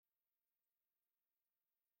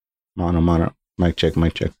Mono. Mic check.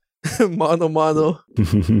 Mono.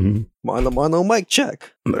 Mono, mic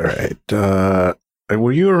check. All right.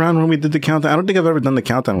 Were you around when we did the countdown? I don't think I've ever done the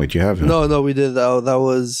countdown with you, have you? No, we did that.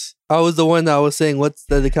 I was the one that was saying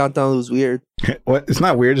the countdown was weird. What? It's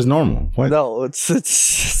not weird. It's normal. What? No, it's.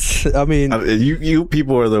 I mean, you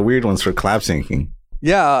people are the weird ones for clap syncing.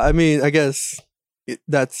 Yeah, I mean, I guess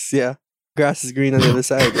that's grass is green on the other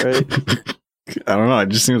side, right? I don't know. It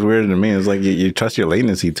just seems weird to me. It's like you trust your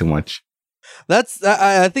latency too much.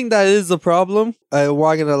 I think that is the problem. I'm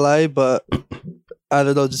not gonna lie, but I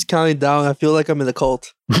don't know. Just counting down, I feel like I'm in a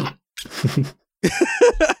cult.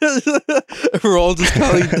 We're all just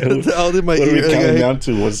counting down in my ear. What are we counting down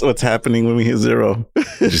to? What's happening when we hit 0?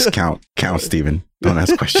 Just count, Steven. Don't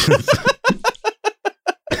ask questions.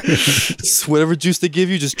 Whatever juice they give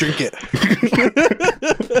you, just drink it.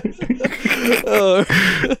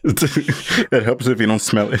 It helps if you don't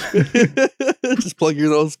smell it. Just plug your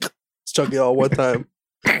nose, chug it all one time.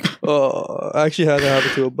 I actually had that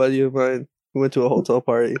happen to a buddy of mine. We went to a hotel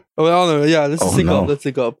party. I don't know. Yeah, let's sync up. Let's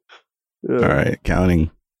sync up. Yeah. All right,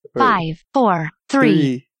 counting. 5, 4,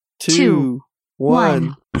 3, 2,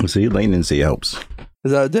 1. See, latency helps.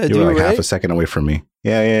 Is that dead? You're like half a second away from me.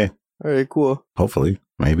 Yeah. All right, cool. Hopefully,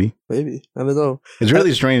 maybe. I don't know. It's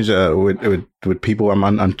really strange with people I'm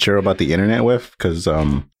unsure about the internet with, because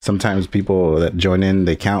sometimes people that join in,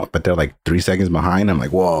 they count, but they're like 3 seconds behind. I'm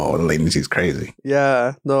like, whoa, the latency is crazy.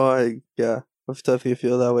 Yeah, no, I definitely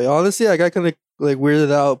feel that way. Honestly, I got kind of like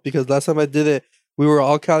weirded out because last time I did it, we were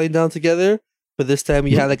all counting down together, but this time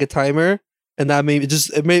we had like a timer, and that made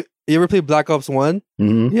it made. You ever play Black Ops 1?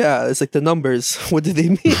 Mm-hmm. Yeah, it's like the numbers. What did they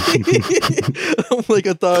mean? I'm like,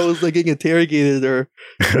 I thought I was like getting interrogated or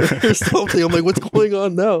something. I'm like, what's going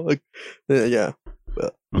on now? Like, yeah.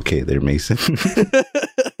 But. Okay, there, Mason.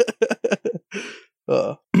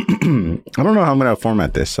 I don't know how I'm gonna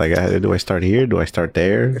format this. Like, do I start here? Do I start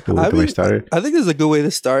there? Do I start it? I think this is a good way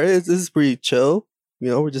to start it. This is pretty chill. You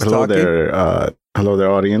know, we're just talking. Hello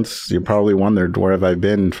there, audience. You probably wondered where have I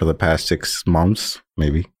been for the past 6 months,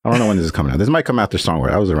 maybe. I don't know when this is coming out. This might come after Strong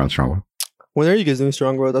World. I was around Strong World. When are you guys doing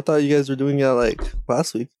Strong World? I thought you guys were doing it like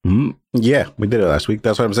last week. Mm-hmm. Yeah, we did it last week.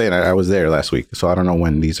 That's what I'm saying. I was there last week, so I don't know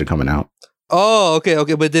when these are coming out. Oh, okay,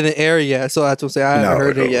 but it didn't air yet. So that's what I'm saying. I haven't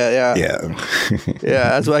heard it yet. Yeah. Yeah,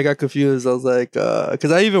 that's why I got confused. I was like,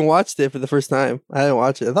 because I even watched it for the first time. I didn't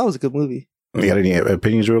watch it. I thought it was a good movie. You got any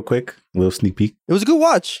opinions real quick? A little sneak peek? It was a good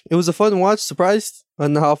watch. It was a fun watch. Surprised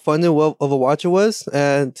on how fun of a watch it was.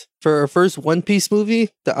 And for our first One Piece movie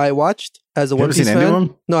that I watched as a One Piece fan. Any of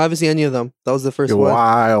them? No, I haven't seen any of them. That was the first one.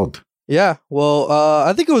 Wild. Yeah. Well,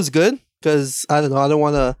 I think it was good because I don't know. I don't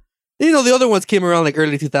want to. You know, the other ones came around like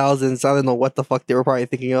early 2000s. I don't know what the fuck they were probably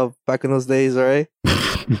thinking of back in those days, right?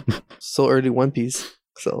 So early One Piece.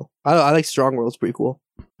 So I like Strong World. It's pretty cool.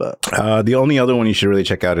 But the only other one you should really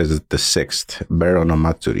check out is the 6th, Bero no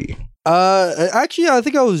Matsuri. Actually, I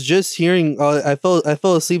think I was just hearing. I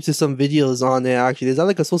fell asleep to some videos on it. Actually, is that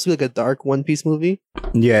like supposed to be like a dark One Piece movie?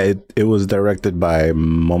 Yeah, it was directed by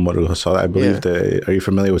Mamoru Hosoda, I believe. Yeah. Are you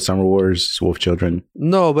familiar with Summer Wars, Wolf Children?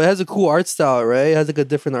 No, but it has a cool art style, right? It has like a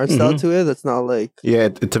different art style to it. That's not like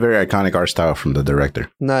it's a very iconic art style from the director.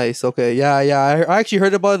 Nice. Okay. Yeah. I actually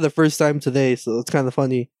heard about it the first time today, so it's kind of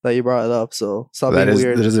funny that you brought it up. So stop being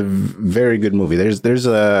weird. That is a very good movie. There's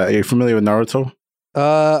are you familiar with Naruto?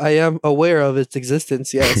 I am aware of its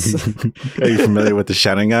existence, yes. Are you familiar with the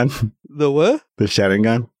Sharingan? The what? The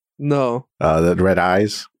Sharingan? No. The red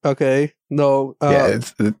eyes? Okay. No. Yeah,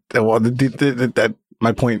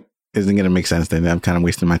 my point isn't going to make sense then. I'm kind of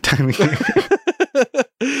wasting my time here.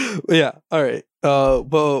 Yeah, all right.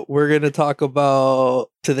 But we're going to talk about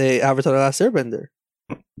today Avatar: The Last Airbender.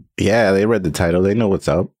 Yeah, they read the title. They know what's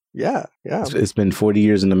up. Yeah. It's been 40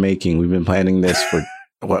 years in the making. We've been planning this for...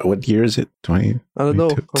 What year is it? 20? I don't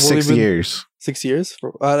know. 6 years. 6 years?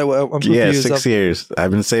 I'm confused. Yeah, 6 years.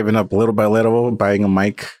 I've been saving up little by little, buying a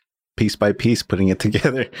mic piece by piece, putting it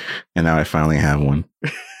together, and now I finally have one.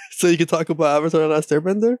 So you can talk about Avatar: The Last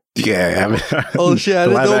Airbender? Yeah, I mean, oh shit! I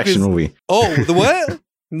the didn't live know action movie. Oh, the what?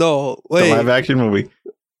 No, wait. The live action movie.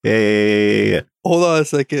 Yeah. Hold on a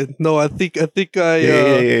second. No, I think I think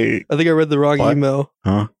I read the wrong email.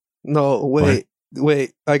 Huh? No, wait.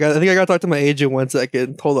 Wait, I think I gotta talk to my agent 1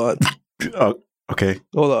 second. Hold on. Oh, okay.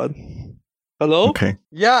 Hold on. Hello? Okay.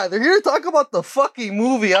 Yeah, they're here to talk about the fucking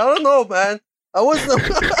movie. I don't know, man. I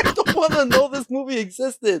don't want to know this movie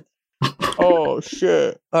existed. Oh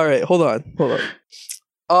shit! All right, hold on. Oh,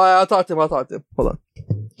 I'll talk to him. Hold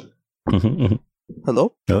on.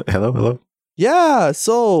 Hello? Hello. Yeah.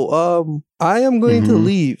 So, I am going to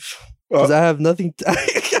leave because I have nothing. I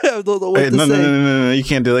I don't know what to no, say. no. You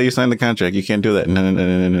can't do that. You signed the contract. You can't do that.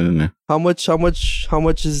 No. How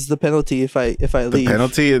much is the penalty if I The leave?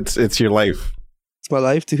 penalty, it's your life. It's my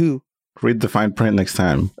life to who? Read the fine print next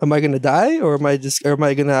time. Am I gonna die, or am I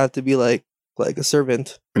gonna have to be like a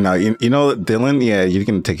servant? No, you know Dylan. Yeah, you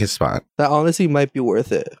can take his spot. That honestly might be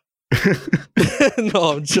worth it.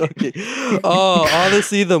 No, I'm joking. Oh,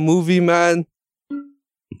 honestly, the movie, man.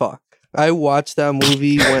 Fuck. I watched that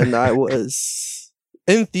movie when I was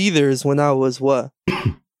in theaters. When I was what?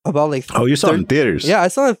 About like You saw it in theaters. Yeah, I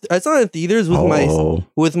saw it in theaters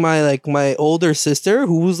with my older sister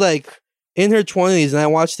who was like in her 20s, and I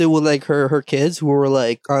watched it with like her kids who were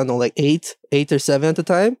like, I don't know, like 8 or 7 at the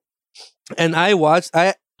time. And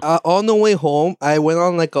on the way home, I went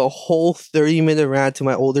on like a whole 30-minute rant to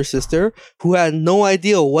my older sister who had no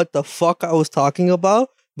idea what the fuck I was talking about,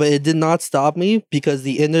 but it did not stop me because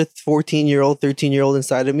the inner 14-year-old, 13-year-old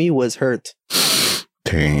inside of me was hurt.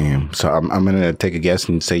 Damn. So I'm gonna take a guess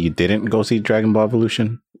and say you didn't go see Dragon Ball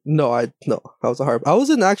Evolution. No, I was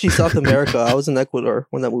in actually South America. I was in Ecuador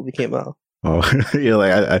when that movie came out. Oh, you're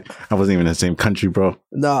like I wasn't even in the same country, bro.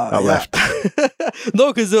 Nah, I left.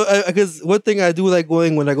 No, because one thing I do like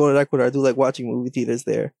going when I go to Ecuador, I do like watching movie theaters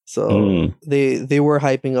there. So they were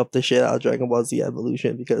hyping up the shit out of Dragon Ball Z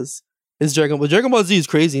Evolution because it's Dragon Ball Z is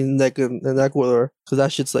crazy in Ecuador because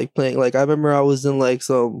that shit's like playing. Like I remember I was in like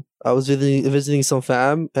I was visiting some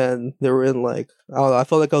fam and they were in like I don't know, I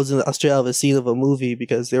felt like I was in straight out of a scene of a movie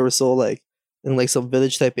because they were so like in like some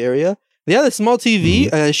village type area. They had a small TV,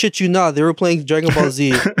 and I shit you not, they were playing Dragon Ball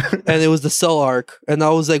Z, and it was the Cell arc, and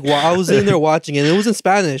I was like, wow, I was in there watching it. It was in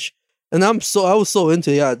Spanish, and I was so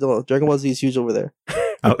into it. Yeah, no, Dragon Ball Z is huge over there.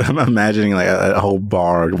 I'm imagining like a whole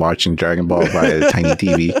bar watching Dragon Ball by a tiny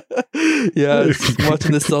TV. Yeah, just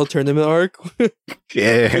watching the Cell tournament arc.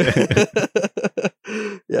 Yeah,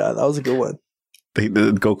 yeah, that was a good one. The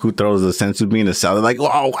Goku throws the sensu bean to Cell. They're like,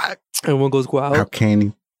 "Whoa, what? Everyone goes, "Wow, how can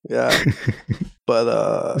he?" Yeah, but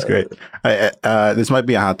that's great. This might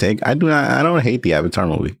be a hot take. I don't hate the Avatar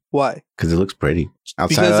movie. Why? Because it looks pretty.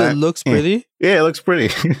 Because it looks pretty. Yeah, it looks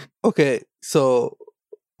pretty. Okay, so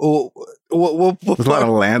what there's a lot of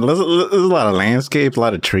land. There's a lot of landscapes, a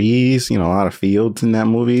lot of trees. You know, a lot of fields in that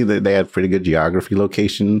movie. They had pretty good geography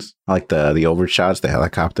locations. I like the overshots, the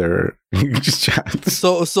helicopter shots.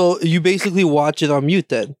 So you basically watch it on mute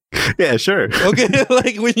then? Yeah, sure. Okay,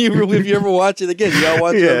 like if you ever watch it again, you gotta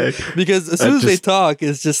watch it because as soon as they talk,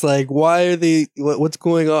 it's just like, why are they? What's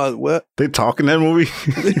going on? What they talk in that movie?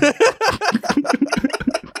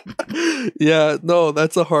 Yeah, no,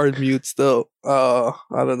 that's a hard mute still. I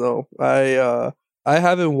don't know. I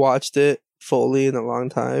haven't watched it fully in a long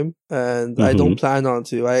time, and I don't plan on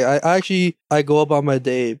to. I actually go about my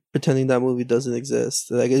day pretending that movie doesn't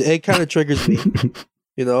exist. Like it kind of triggers me.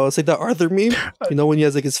 You know, it's like that Arthur meme. You know, when he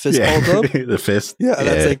has like his fist balled up. The fist. Yeah,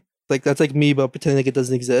 that's like me, but pretending like it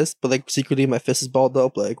doesn't exist. But like secretly, my fist is balled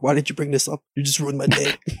up. Like, why didn't you bring this up? You just ruined my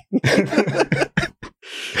day.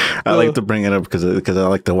 I like to bring it up because I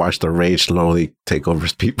like to watch the rage slowly take over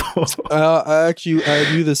people. I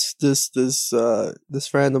knew this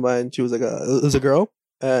friend of mine. She was like it was a girl,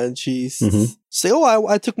 and she's saying, "Oh,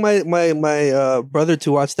 I took my brother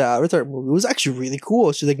to watch the Avatar movie. It was actually really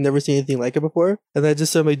cool." She's like never seen anything like it before, and I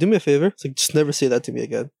just said, "Like, do me a favor, it's like just never say that to me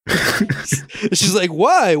again." She's like,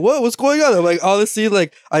 "Why? What's going on?" I'm like, "Honestly,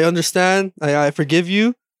 like I understand. I forgive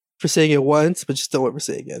you for saying it once, but just don't ever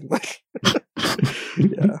say it again." Like,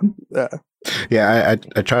 yeah.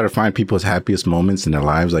 I try to find people's happiest moments in their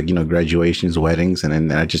lives, like, you know, graduations, weddings, and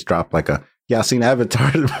then I just drop like I seen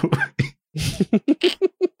Avatar.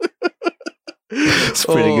 It's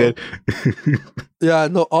pretty good. Yeah,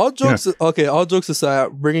 no, all jokes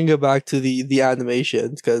aside, bringing it back to the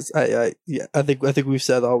animation, because I think we've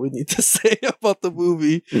said all we need to say about the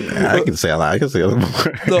movie. Yeah, I can say a lot. I can say a lot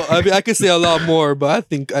more. No, I mean I can say a lot more, but I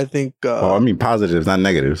think I mean positives, not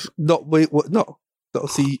negatives. No, wait, what? No,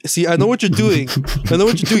 see, I know what you're doing.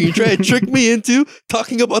 You're trying to trick me into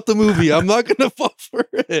talking about the movie. I'm not gonna fall for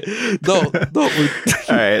it. No.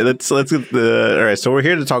 All right, let's get all right. So we're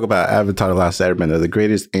here to talk about Avatar: The Last Airbender, the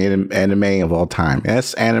greatest anime of all time.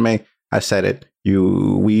 Yes, anime. I said it.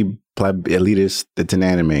 We pleb elitist. It's an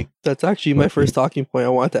anime. That's actually my first talking point. I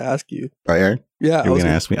wanted to ask you. Oh, yeah? Yeah, you were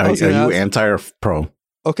gonna ask me. Are you anti or pro?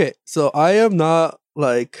 Okay, so I am not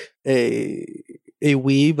like a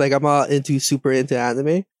weeb. Like I'm not super into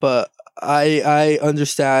anime, but I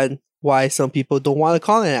understand why some people don't want to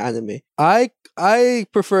call it an anime. I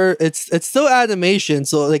prefer it's still animation,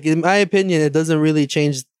 so like in my opinion it doesn't really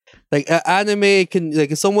change. Like anime can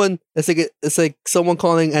like it's like someone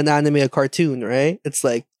calling an anime a cartoon, right? It's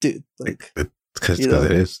like, dude, like it's Because You know?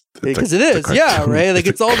 it is. Because it is, yeah, right? Like,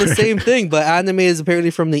 it's all the same thing, but anime is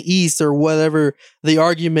apparently from the East or whatever the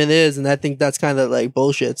argument is, and I think that's kind of like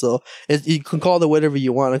bullshit. So you can call it whatever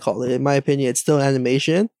you want to call it. In my opinion, it's still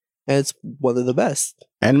animation, and it's one of the best.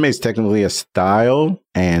 Anime is technically a style,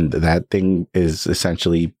 and that thing is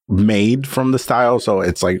essentially made from the style. So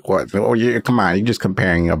it's like, what? Oh, come on, you're just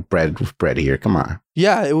comparing a bread with bread here. Come on.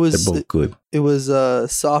 Yeah, it was. They're both good. It was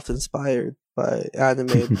soft inspired by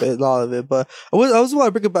anime, a lot of it. But I was want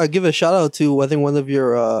to bring about give a shout out to, I think, one of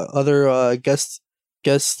your other guest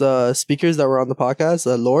speakers that were on the podcast,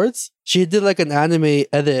 Lords. She did like an anime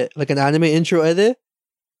edit, like an anime intro edit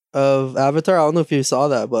of Avatar. I don't know if you saw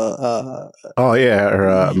that, but oh yeah,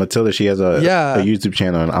 her Matilda, she has a YouTube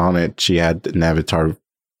channel, and on it she had an Avatar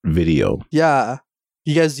video. Yeah,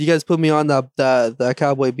 you guys put me on that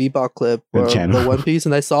Cowboy Bebop clip, the One Piece,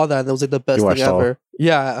 and I saw that, and it was like the best thing ever.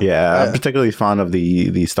 Yeah, I'm particularly fond of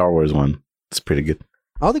the Star Wars one. It's pretty good.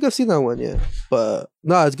 I don't think I've seen that one yet, but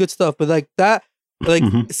no, it's good stuff. But like that, like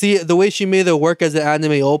see the way she made it work as an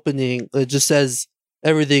anime opening, it just says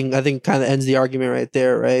everything. I think kind of ends the argument right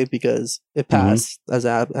there, right? Because it passed as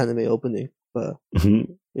an anime opening. But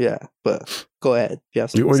yeah, but go ahead.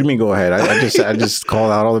 What do you mean go ahead? I just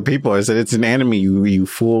called out all the people. I said it's an anime, you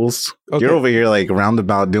fools. Okay. You're over here like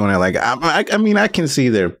roundabout doing it. Like I mean, I can see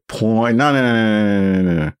their point.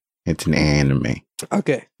 No. It's an anime.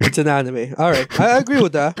 Okay, it's an anime. All right, I agree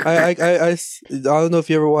with that. I don't know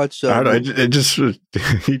if you ever watched. I don't know. It just you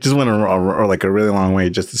just went like a really long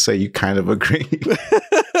way just to say you kind of agree.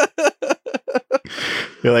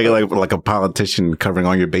 You're like a politician covering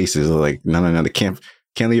all your bases. Like no, they can't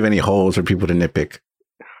leave any holes for people to nitpick.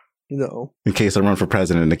 No. In case I run for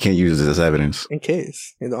president, they can't use this as evidence. In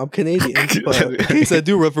case, I'm Canadian, but in case I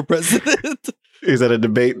do run for president. Is that a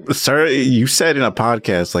debate? Sir, you said in a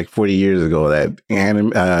podcast like 40 years ago that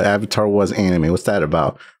Avatar was anime. What's that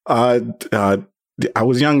about? I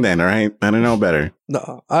was young then, all right? I don't know better.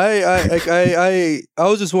 No, I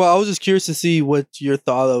was just curious to see what your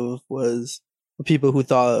thought of was. People who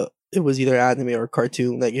thought it was either anime or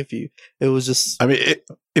cartoon. Like it was just. I mean,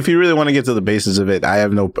 if you really want to get to the basis of it, I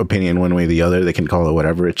have no opinion one way or the other. They can call it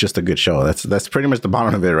whatever. It's just a good show. That's pretty much the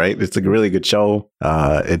bottom of it, right? It's a really good show.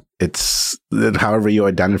 It's however you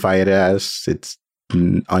identify it as. It's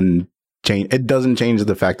unchanged. It doesn't change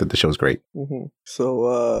the fact that the show's great.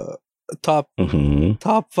 So, top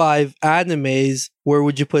 5 animes. Where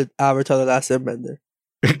would you put Avatar: The Last Airbender?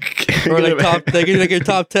 Or like your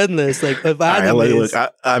top 10 list, like of animes.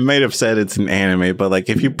 Look, I might have said it's an anime, but like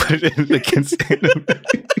if you put it against anime.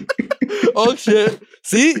 Oh shit!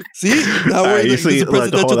 See, now we're in the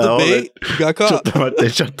presidential debate. Got caught.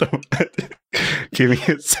 Shut the Give me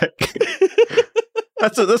a second.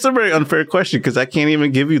 That's a very unfair question because I can't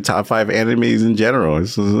even give you top 5 animes in general.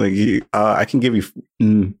 It's like I can give you,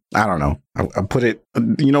 I don't know. I'll put it,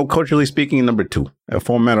 culturally speaking, number 2.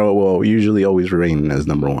 Full Metal will usually always reign as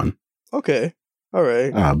number 1. Okay, all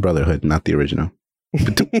right. Brotherhood, not the original.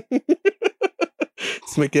 Let's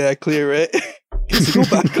make that clear, right? Go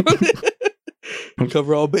back on it.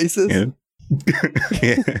 Cover all bases.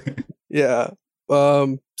 Yeah.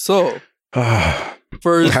 So.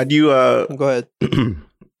 First, how do you go ahead.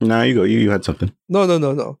 No, you go. You had something.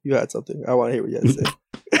 No. You had something. I want to hear what you had to say.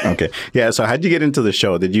 Okay. Yeah. So how'd you get into the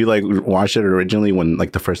show? Did you like watch it originally when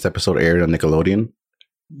like the first episode aired on Nickelodeon?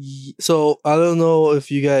 So I don't know if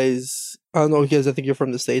you guys. I think you're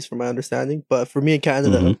from the States, from my understanding. But for me in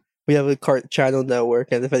Canada, we have a channel network,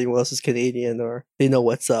 and if anyone else is Canadian or they know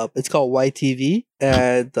what's up, it's called YTV.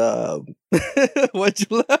 And why'd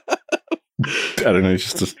you laugh? I don't know.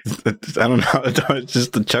 I don't know. It's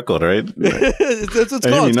just a chuckle, right? That's what it's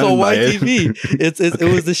called. It's called YTV.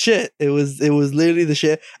 It was the shit. It was literally the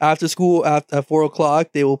shit. After school, at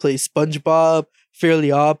 4:00, they will play SpongeBob,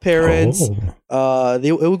 Fairly Odd Parents.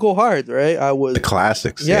 It would go hard, right? The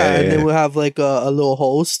classics. Yeah, and they would have like a little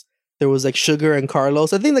host. There was like Sugar and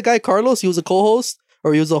Carlos. I think the guy Carlos, he was a co-host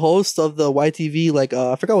or he was a host of the YTV. Like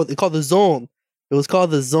I forgot what they called, The Zone. It was called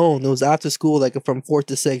The Zone. It was after school, like from 4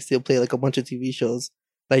 to 6. They'll play like a bunch of TV shows,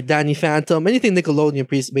 like Danny Phantom, anything Nickelodeon,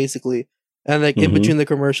 basically. And like in between the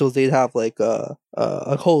commercials, they'd have like a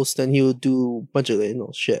host, and he would do a bunch of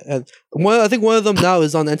shit. And I think one of them now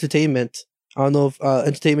is on Entertainment. I don't know if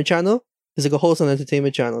Entertainment Channel. He's like a host on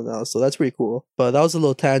Entertainment Channel now, so that's pretty cool. But that was a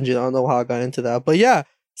little tangent. I don't know how I got into that, but yeah.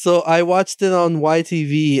 So I watched it on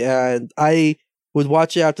YTV, and I would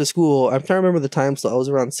watch it after school. I'm trying to remember the time slot. It was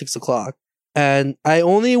around 6:00. and I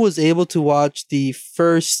only was able to watch the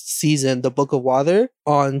first season, The Book of Water,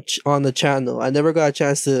 on the channel. I never got a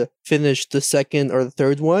chance to finish the second or the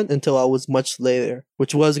third one until I was much later.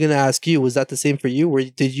 Which was gonna ask you, was that the same for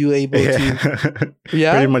you? Did you able to?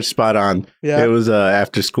 Yeah, pretty much spot on. Yeah, it was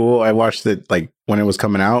after school. I watched it like when it was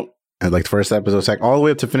coming out. And like the first episode, second, all the way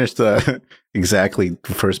up to finish the exactly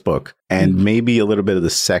the first book, and maybe a little bit of the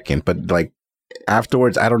second. But like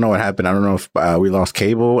afterwards, I don't know what happened. I don't know if we lost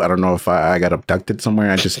cable. I don't know if I got abducted somewhere.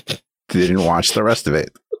 I just didn't watch the rest of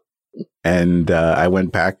it. And I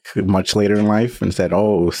went back much later in life and said,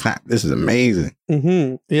 "Oh snap, this is amazing."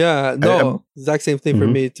 Mm-hmm. Yeah, no, exact same thing for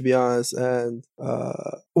me, to be honest. And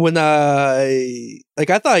when I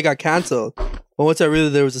thought I got canceled, but once I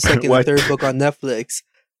realized there was a second and third book on Netflix.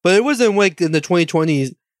 But it wasn't like in the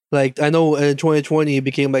 2020s. Like I know in 2020 it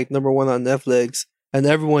became like number one on Netflix, and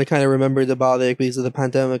everyone kind of remembered about it because of the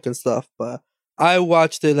pandemic and stuff. But I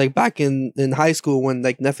watched it like back in high school when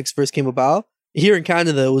like Netflix first came about. Here in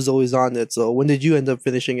Canada, it was always on it. So when did you end up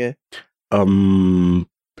finishing it?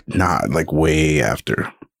 Not like way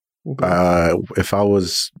after. If I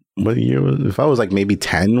was what year was? If I was like maybe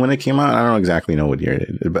 10 when it came out, I don't exactly know what year it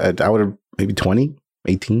is, but I would have maybe 20,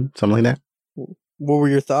 18, something like that. What were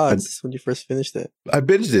your thoughts when you first finished it? I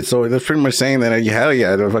binged it, so that's pretty much saying that hell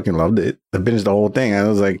yeah, I fucking loved it. I binged the whole thing. I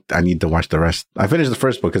was like, I need to watch the rest. I finished the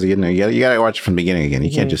first book because you gotta watch it from the beginning again.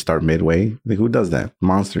 You can't just start midway. Like who does that?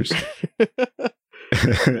 Monsters.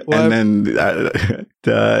 Well, and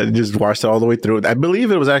then just watched it all the way through. I believe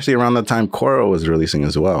it was actually around the time Korra was releasing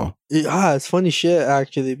as well. It's funny shit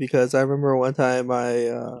actually, because I remember one time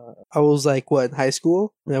I was like in high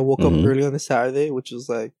school, and I woke up early on a Saturday, which was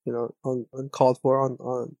like uncalled for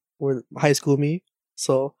on high school me.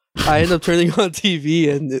 So I ended up turning on TV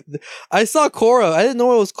and I saw Korra. I didn't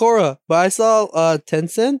know it was Korra, but I saw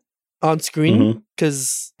Tencent on screen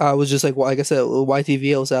because I was just like, well, like I said,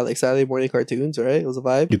 YTV. I was at like Saturday morning cartoons, right? It was a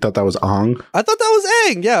vibe. You thought that was Ong? I thought that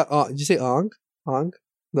was Aang. Yeah. Did you say Ong? Ong?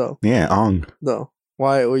 No. Yeah, Ong. No.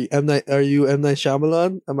 Why? Are you M. Night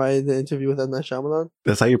Shyamalan? Am I in the interview with M. Night Shyamalan?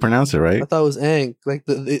 That's how you pronounce it, right? I thought it was Aang. Like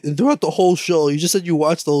throughout the whole show, you just said you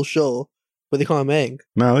watched the whole show, but they call him Aang.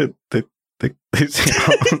 No, they say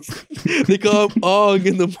Ong. They call him Ong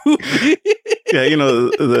in the movie. Yeah, you know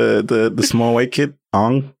the small white kid,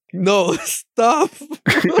 Ong. No, stop.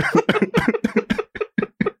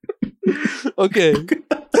 Okay.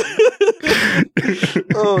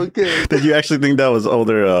 Oh, okay. Did you actually think that was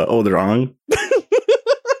older Ong?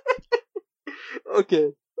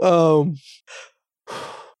 Okay.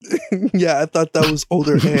 Yeah, I thought that was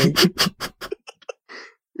older Hank.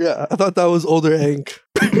 Yeah, I thought that was older Hank.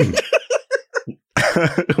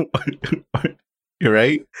 You're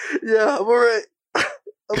right? Yeah, I'm alright.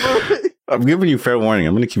 I'm giving you fair warning.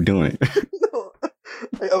 I'm gonna keep doing it. No,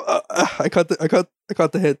 I caught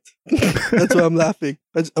the hint. That's why I'm laughing.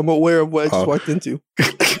 I'm aware of what I just walked into.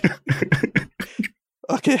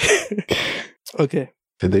 Okay. Okay.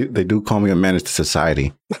 They do call me a menace to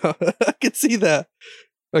society. I can see that.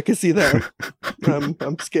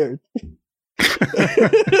 I'm scared.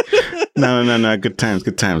 No. Good times.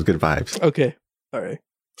 Good vibes. Okay. All right.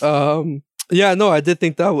 Yeah, no, I did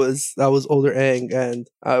think that was older Aang, and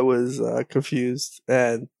I was confused,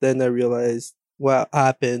 and then I realized what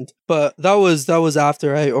happened. But that was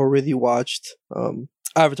after I already watched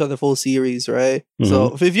Avatar the full series, right?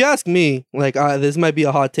 So if you ask me, like this might be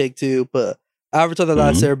a hot take too, but Avatar the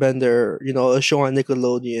Last Airbender, a show on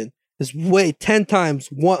Nickelodeon, is way 10 times,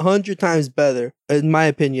 100 times better, in my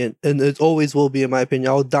opinion, and it always will be in my opinion.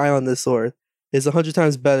 I'll die on this sword. It's 100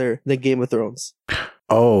 times better than Game of Thrones.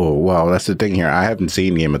 Oh, wow. That's the thing here. I haven't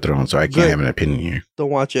seen Game of Thrones, so I can't have an opinion here. Don't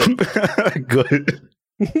watch it. Good.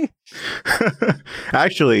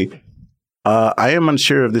 Actually, I am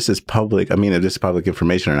unsure if this is public. I mean, if this is public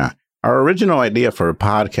information or not. Our original idea for a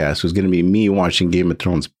podcast was going to be me watching Game of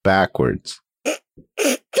Thrones backwards.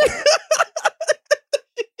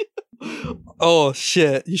 Oh,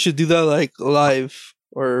 shit. You should do that like live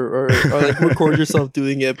or like record yourself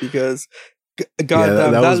doing it, because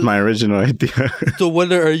that was my original idea. So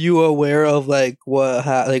whether are you aware of like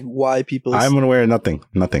why people? I'm unaware of nothing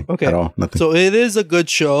okay. At all. Nothing. So it is a good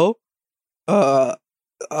show. I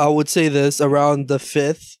would say this: around the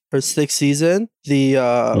 5th or 6th season, the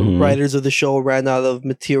writers of the show ran out of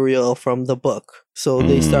material from the book, so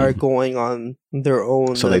they started going on their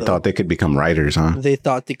own. So they thought they could become writers, huh? They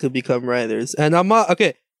thought they could become writers, and I'm not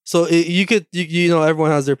okay. So everyone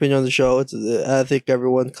has their opinion on the show. I think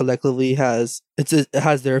everyone collectively has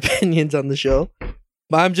their opinions on the show.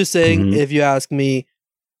 But I'm just saying, if you ask me,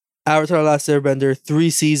 Avatar: The Last Airbender, 3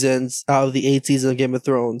 seasons out of the 8 seasons of Game of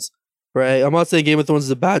Thrones, right? I'm not saying Game of Thrones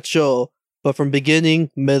is a bad show, but from beginning,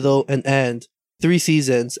 middle, and end, 3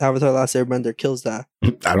 seasons, Avatar: The Last Airbender kills that.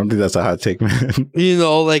 I don't think that's a hot take, man. You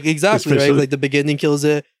know, like exactly, Especially- right? Like the beginning kills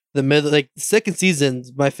it. The middle, like the second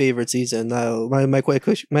season's my favorite season. Now, my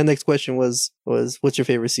next question was what's your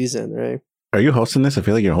favorite season, right? Are you hosting this? I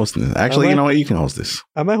feel like you're hosting this. Actually, you know what? You can host this.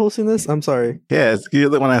 Am I hosting this? I'm sorry. Yeah, you're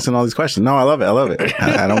the one asking all these questions. No, I love it.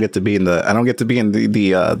 I don't get to be in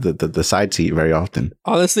the side seat very often.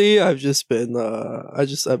 Honestly, I've just been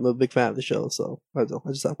I'm a big fan of the show, so I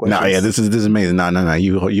just have questions. No, yeah, this is amazing. No.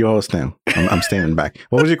 You host now. I'm standing back.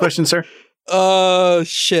 What was your question, sir?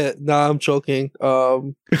 Shit. Nah, I'm choking.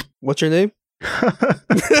 What's your name?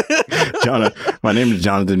 My name is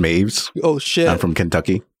Jonathan Maves. Oh shit. I'm from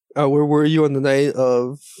Kentucky. Where were you on the night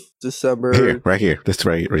of December? Here, right here. This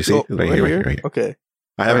right here. See? Oh, right here. Okay.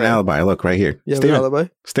 I have an alibi. Look, right here. You have an alibi?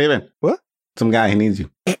 Steven. What? Some guy, he needs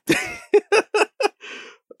you.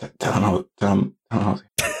 Tell him.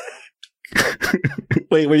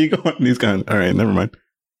 Wait, where you going? He's gone. All right, never mind.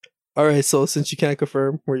 All right, so since you can't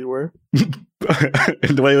confirm where you were. Wait,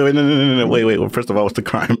 no. Wait. Well, first of all, what's the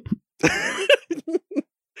crime?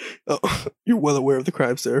 Oh, you're well aware of the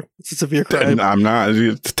crime, sir. It's a severe crime. I'm not.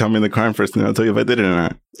 You tell me the crime first, and I'll tell you if I did it or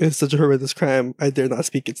not. It's such a horrendous crime. I dare not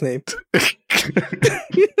speak its name.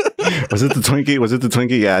 Was it the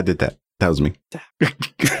Twinkie? Yeah, I did that. That was me. I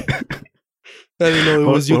didn't know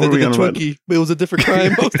it was you that did the Twinkie. But it was a different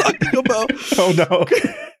crime I was talking about. Oh, no.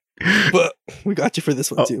 But we got you for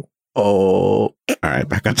this one, too. Oh, all right.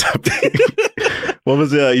 Back on topic. What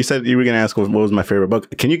was you said you were going to ask what was my favorite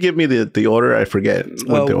book? Can you give me the order? I forget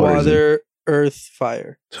what the order is. Water, Earth,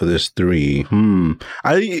 Fire. So there's 3.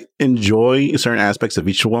 I enjoy certain aspects of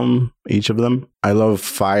each of them. I love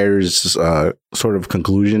Fire's sort of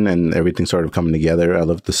conclusion and everything sort of coming together. I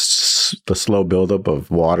love the slow buildup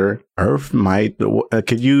of Water. Earth might.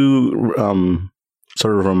 Could you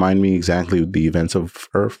sort of remind me exactly the events of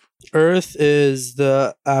Earth? Earth is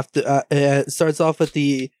the after. It starts off at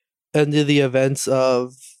the end of the events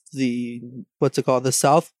of the the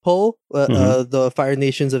South Pole, the Fire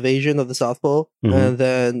Nations invasion of the South Pole, and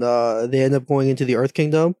then they end up going into the Earth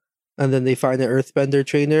Kingdom, and then they find an Earthbender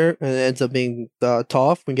trainer, and it ends up being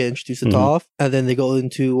Toph. We get introduced to Toph, and then they go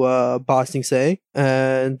into Ba Sing Se,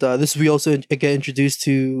 and we also get introduced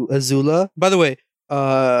to Azula. By the way,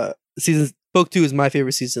 Book 2 is my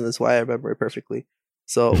favorite season. That's why I remember it perfectly.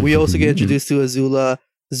 So we also get introduced to Azula.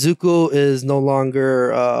 Zuko is no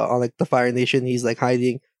longer on like the Fire Nation. He's like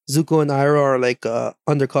hiding. Zuko and Iroh are like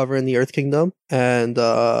undercover in the Earth Kingdom, and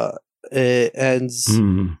it ends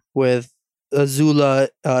with Azula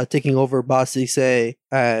taking over Ba Sing Se.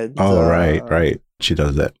 And right, she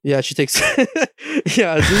does that. Yeah, she takes.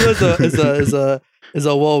 Yeah, Azula is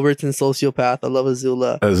a well-written sociopath. I love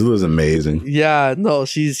Azula. Azula's amazing. Yeah, no,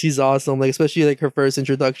 she's awesome. Like especially like her first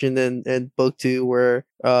introduction in book 2, where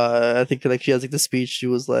I think like she has like the speech. She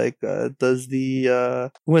was like, "Does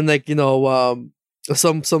the when like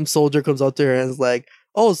some soldier comes out there and is like,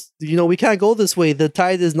 oh, we can't go this way. The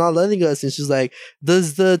tide is not letting us." And she's like,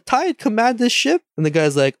 "Does the tide command this ship?" And the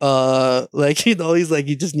guy's like, he's like,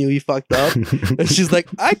 he just knew he fucked up. And she's like,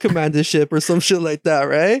 "I command this ship," or some shit like that,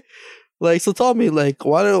 right? Like, so tell me, like,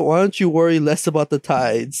 why don't you worry less about the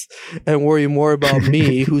tides and worry more about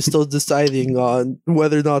me, who's still deciding on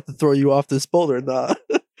whether or not to throw you off this boat or not?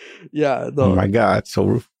 Yeah, no. Oh my God, so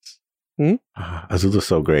ruthless. Azula's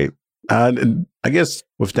so great. I guess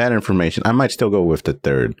with that information, I might still go with the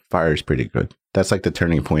 3rd. Fire is pretty good. That's like the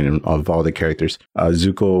turning point of all the characters.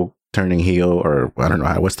 Zuko turning heel, or I don't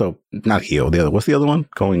know not heel. What's the other one?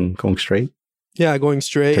 Going straight. Yeah, going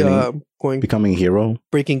straight. Becoming hero.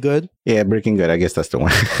 Breaking Good. Yeah, Breaking Good. I guess that's the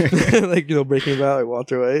one. Like Breaking Bad, like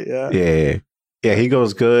Walter White. Yeah. Yeah, he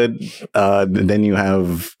goes good. Then you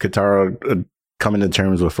have Katara coming to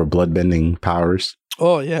terms with her bloodbending powers.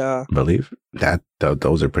 Oh yeah, I believe that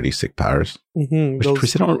those are pretty sick powers.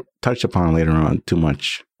 Which they don't touch upon later on too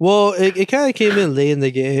much. Well, it kind of came in late in the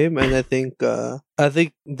game, and I think that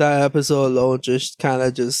episode alone just kind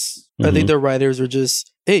of I think the writers were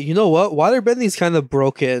just, hey, you know what? Waterbending's kind of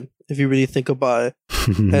broken if you really think about it.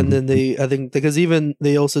 And then I think because even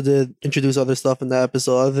they also did introduce other stuff in that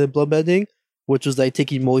episode other than bloodbending, which was like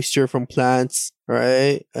taking moisture from plants,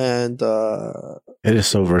 right? And it is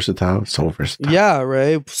so versatile. Yeah,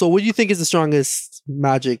 right. So what do you think is the strongest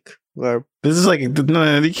magic? This is like,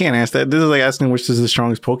 no, you can't ask that. This is like asking which is the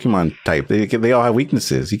strongest Pokemon type. They all have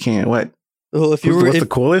weaknesses. You can't, what? Well, what's the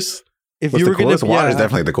coolest? Water is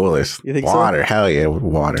definitely the coolest. You think water, so? Hell yeah,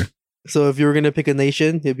 water. So if you were gonna pick a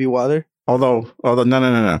nation, it'd be water. Although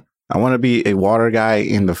no. I want to be a water guy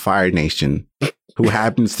in the Fire Nation who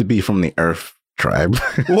happens to be from the Earth tribe.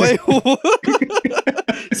 Wait, what?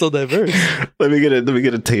 So diverse. Let me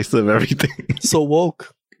get a taste of everything. So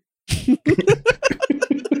woke.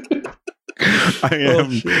 I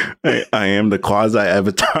am the quasi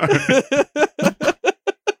avatar.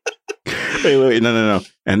 Wait, no.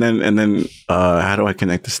 And then how do I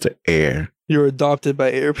connect this to air? You're adopted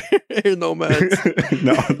by air nomads.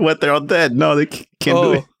 No, what? They're all dead. No, they can't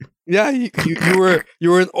do it. Yeah, you were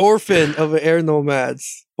an orphan of air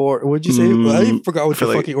nomads. Or what'd you say? I forgot what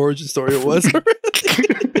your fucking origin story it was. It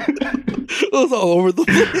was all over the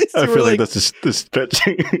place. I feel like that's just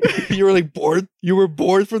stretching. You were like born. You were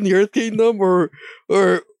born from the Earth Kingdom, or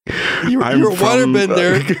you're a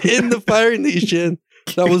waterbender in the Fire Nation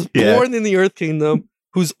that was born in the Earth Kingdom,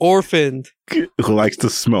 who's orphaned, who likes to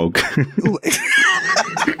smoke. Who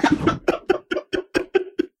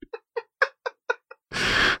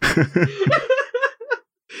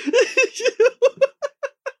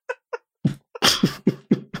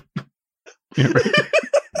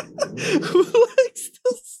likes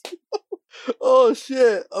to smoke? Oh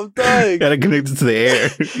shit, I'm dying. Gotta connect it to the air,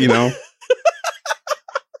 you know.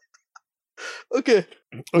 Okay.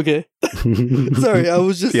 Sorry, I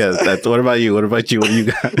was just that's what about you? What do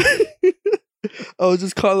you got? I was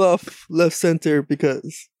just caught off left center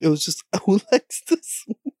because it was just who likes to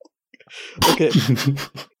smoke. Okay.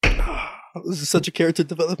 This is such a character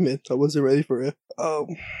development. I wasn't ready for it.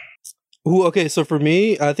 Okay, so for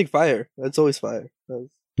me, I think fire. It's always fire.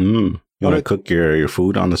 You want to cook your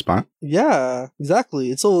food on the spot? Yeah,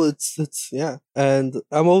 exactly. It's yeah. And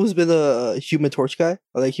I've always been a Human Torch guy.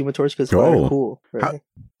 I like Human Torch because fire is cool. Right?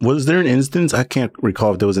 Was there an instance? I can't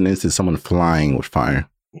recall if there was an instance someone flying with fire.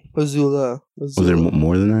 Azula. Was there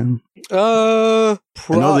more than that? I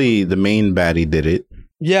know the main baddie did it.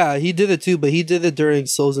 Yeah, he did it too, but he did it during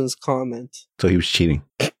Sozin's comment. So he was cheating.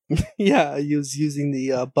 Yeah, he was using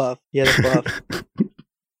the buff. He had a buff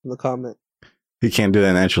in the comment. He can't do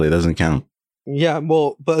that naturally. It doesn't count. Yeah,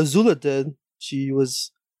 well, but Azula did. She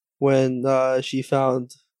was when she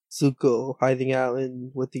found Zuko hiding out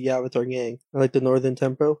with the Avatar gang, like the Northern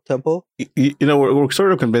Temple. You know, we're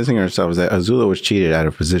sort of convincing ourselves that Azula was cheated out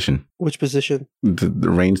of position. Which position? The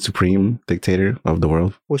reign supreme dictator of the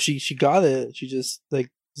world. Well, she got it. She just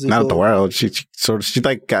like Zuko. Not the world. She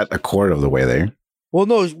like got a quarter of the way there. Well,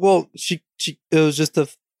 no. Well, she it was just the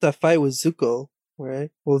fight with Zuko.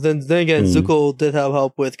 Right. Well, then again, Zuko did have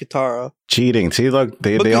help with Katara. Cheating. See, look,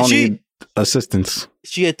 they all need assistance.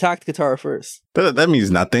 She attacked Katara first. That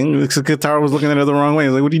means nothing. Katara was looking at her the wrong way.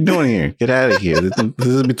 Like, what are you doing here? Get out of here. This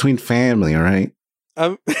is between family, all right? I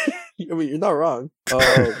mean, you're not wrong.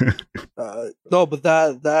 No, but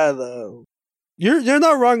you're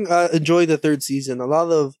not wrong. Enjoying the third season. A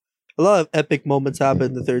lot of epic moments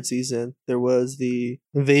happened in the third season. There was the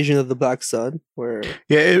invasion of the Black Sun, where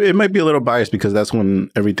it might be a little biased because that's when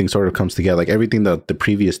everything sort of comes together. Like everything that the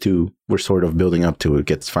previous two were sort of building up to, it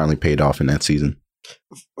gets finally paid off in that season.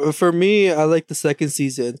 For me, I like the second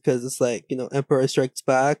season because it's like, you know, Emperor Strikes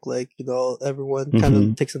Back. Like, you know, everyone kind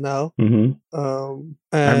of takes an L. I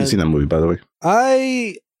haven't seen that movie, by the way.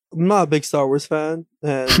 I'm not a big Star Wars fan,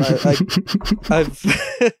 and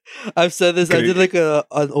I've said this. I did like an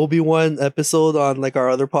Obi-Wan episode on like our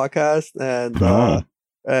other podcast, and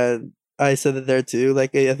I said it there too.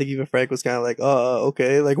 Like I think even Frank was kind of like, "Oh,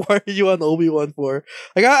 okay. Like, why are you on Obi-Wan for?"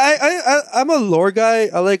 Like I'm a lore guy.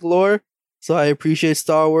 I like lore, so I appreciate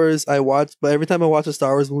Star Wars. But every time I watch a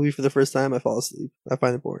Star Wars movie for the first time, I fall asleep. I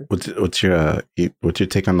find it boring. What's your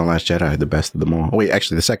take on The Last Jedi? The best of them all? Oh, wait,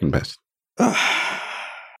 actually, the second best.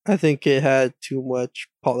 I think it had too much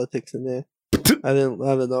politics in it. I don't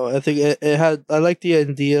know. I think it had. I like the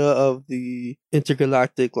idea of the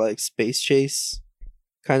intergalactic like space chase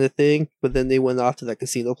kind of thing, but then they went off to that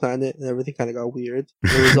casino planet and everything kind of got weird.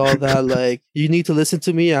 It was all that like, you need to listen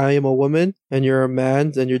to me. I am a woman and you're a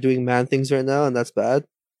man and you're doing man things right now, and that's bad.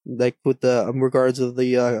 Like with the regards of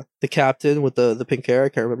the captain with the pink hair, I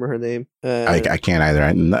can't remember her name. I can't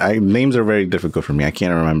either. Names are very difficult for me. I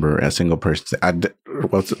can't remember a single person.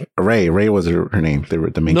 Ray? Ray was her name. They were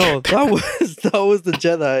the main. No, character. that was the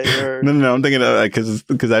Jedi. No. I'm thinking of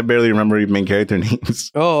because I barely remember main character names.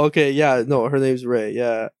 Oh, okay, yeah. No, her name's Ray.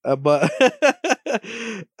 Yeah, but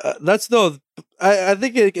that's no. I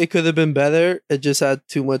think it could have been better. It just had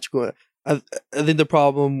too much going. I think the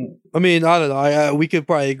problem. I mean, I don't know. We could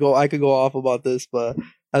probably go. I could go off about this, but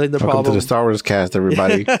I think the Welcome problem. to the Star Wars cast,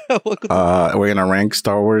 everybody. We're gonna rank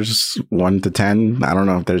Star Wars 1 to 10. I don't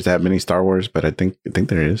know if there's that many Star Wars, but I think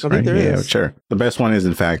there is. Right? Yeah, sure. The best one is,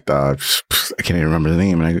 in fact, I can't even remember the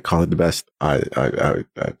name, and I could call it the best. The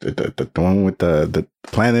one with the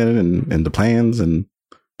planet and the plans and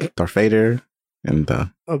Darth Vader. And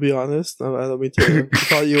I'll be honest. I don't mean to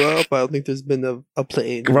call you up. I don't think there's been a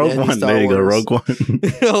plane. Rogue One. There you go. Rogue One.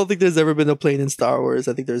 I don't think there's ever been a plane in Star Wars.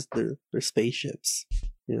 I think there's spaceships.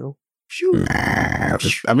 You know. Nah,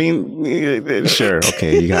 I mean, sure.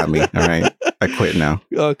 Okay, you got me. All right. I quit now.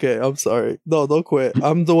 Okay, I'm sorry. No, don't quit.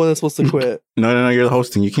 I'm the one that's supposed to quit. No, you're the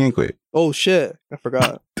hosting. You can't quit. Oh shit! I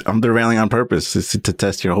forgot. I'm derailing on purpose to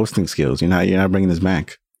test your hosting skills. You're not bringing this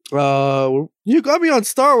back. You got me on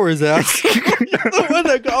Star Wars, ass. You're the one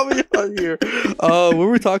that got me on here.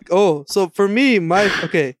 When we talk. Oh, so for me,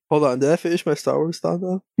 okay. Hold on. Did I finish my Star Wars thought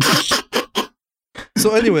now?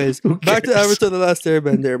 So, anyways, back to Avatar: The Last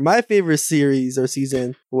Airbender. My favorite series or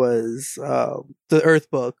season was the Earth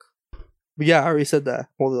book. But yeah, I already said that.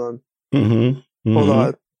 Hold on. Hold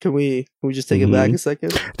on. Can we just take it back a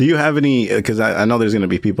second? Do you have any? Because I know there's going to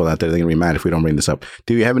be people out there that are going to be mad if we don't bring this up.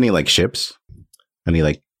 Do you have any like ships? Any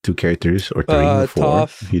like 2 characters or 3 or 4?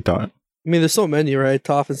 Toph. You thought? I mean, there's so many, right?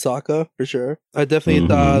 Toph and Sokka, for sure. I definitely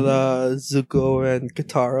thought Zuko and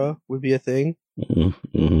Katara would be a thing.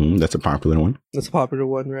 That's a popular one. That's a popular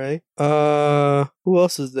one, right? Who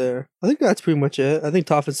else is there? I think that's pretty much it. I think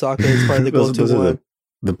Toph and Sokka is probably the go-to one.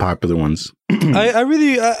 The popular ones.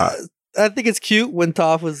 I think it's cute when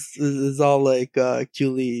Toph is all like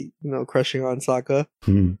cutely, crushing on Sokka.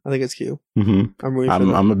 I think it's cute.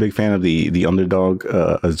 I'm a big fan of the underdog,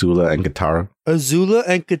 Azula and Katara. Azula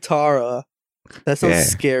and Katara. That sounds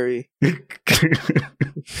scary.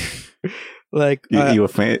 Like you a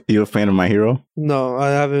fan of My Hero? No, I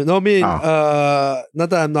haven't. No, I mean, not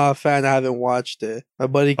that I'm not a fan. I haven't watched it. My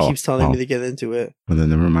buddy keeps telling me to get into it. Well, then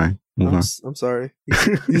never mind. I'm sorry.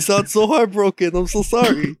 You sound so heartbroken. I'm so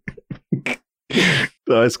sorry.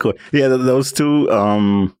 Oh, it's cool. Yeah, those two.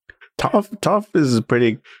 Toph is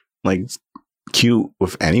pretty like cute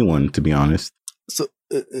with anyone, to be honest. So,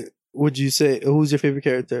 would you say who's your favorite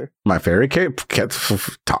character? My favorite character,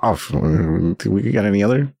 Toph. We got any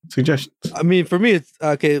other suggestions? I mean, for me, it's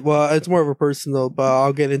okay. Well, it's more of a personal, but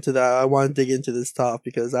I'll get into that. I want to dig into this Toph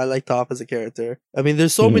because I like Toph as a character. I mean,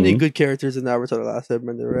 there's so many good characters in Avatar: The Last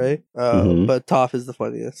Airbender, right? But Toph is the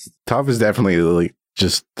funniest. Toph is definitely like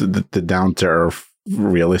just the down to earth,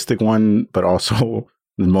 realistic one, but also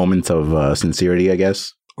the moments of sincerity, I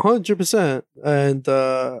guess. 100%. And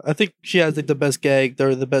I think she has like the best gag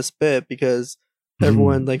or the best bit because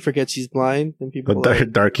everyone like forgets she's blind and people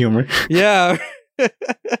but dark humor. Yeah.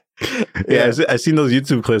 Yeah, I've seen those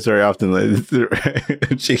YouTube clips very often. Like,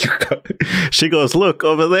 she goes, "Look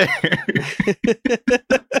over there."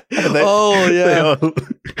 Oh yeah.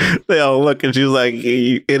 They all look, and she's like,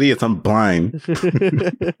 "You idiots! I'm blind."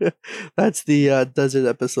 That's the desert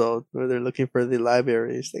episode where they're looking for the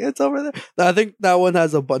library. She's like, it's over there. I think that one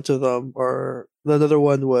has a bunch of them. Or another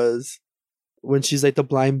one was when she's like the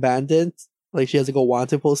blind bandit. Like she has like a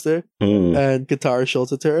wanted poster, and Katara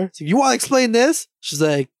shows it to her. So, you want to explain this? She's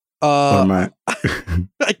like, I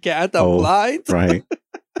can't. I'm blind. Right.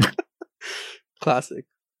 Classic.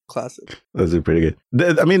 Those are pretty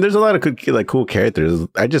good. I mean, there's a lot of cool characters.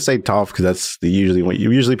 I just say Toph because that's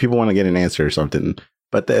usually people want to get an answer or something,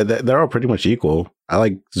 but they're all pretty much equal. I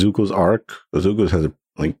like Zuko's arc. Zuko's has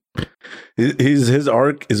his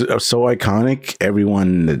arc is so iconic.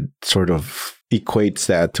 Everyone sort of equates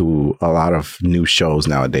that to a lot of new shows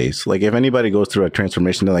nowadays. Like if anybody goes through a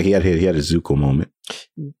transformation, they're like he had a Zuko moment.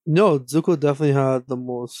 No, Zuko definitely had the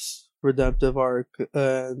most redemptive arc,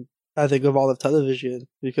 and I think of all of television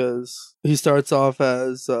because he starts off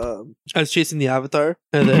as chasing the Avatar,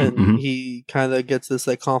 and then he kind of gets this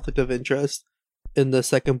like conflict of interest in the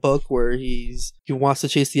second book where he wants to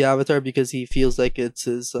chase the Avatar because he feels like it's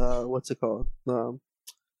his what's it called,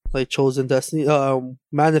 like chosen destiny,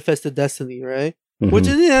 manifested destiny, right? Which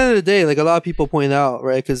at the end of the day, like a lot of people point out,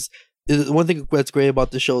 right? Because one thing that's great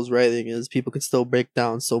about the show's writing is people can still break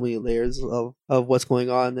down so many layers of what's going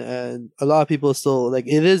on, and a lot of people still like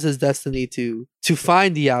it is his destiny to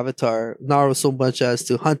find the Avatar, not so much as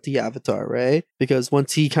to hunt the Avatar, right? Because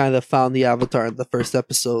once he kind of found the Avatar in the first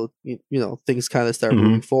episode, you know, things kind of start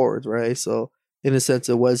moving forward, right? So in a sense,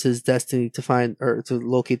 it was his destiny to find or to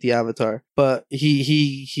locate the Avatar, but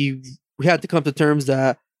he had to come to terms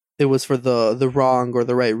that it was for the wrong or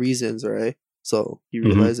the right reasons, right? So he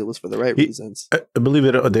realized it was for the right reasons. I believe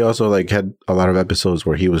it. They also like had a lot of episodes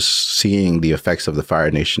where he was seeing the effects of the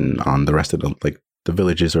Fire Nation on the rest of them, like the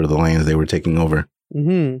villages or the lands they were taking over.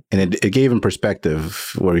 And it gave him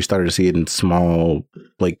perspective where he started to see it in small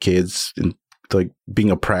like kids and like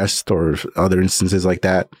being oppressed or other instances like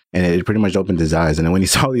that, and it pretty much opened his eyes. And then when he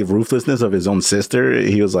saw the ruthlessness of his own sister,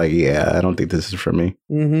 he was like, yeah, I don't think this is for me.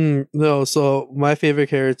 No, so my favorite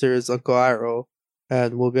character is Uncle Iroh.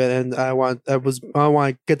 and we'll get. And I want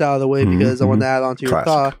to get that out of the way because I want to add on to your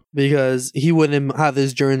thought, because he wouldn't have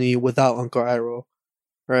this journey without Uncle Iroh,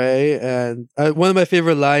 right? And one of my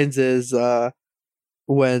favorite lines is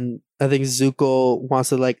when I think Zuko wants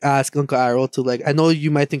to like ask Uncle Iroh to like, I know you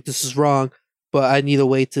might think this is wrong, but I need a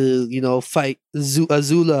way to fight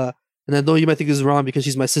Azula, and I know you might think this is wrong because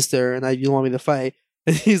she's my sister, and you don't want me to fight.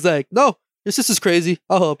 And he's like, no, your sister's crazy.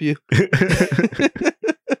 I'll help you.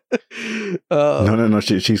 No.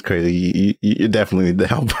 She's crazy. You definitely need the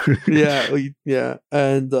help. yeah.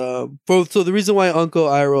 And so the reason why Uncle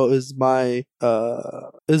Iroh is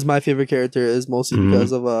my favorite character is mostly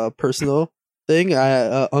because of a personal thing.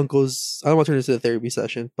 Uncles. I don't want to turn this into a therapy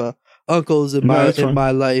session, but uncles in my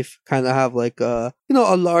life kind of have like a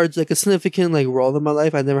large, like a significant like role in my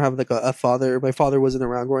life. I never have like a father. My father wasn't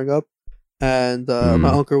around growing up. And my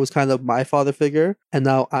uncle was kind of my father figure, and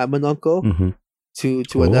now I'm an uncle to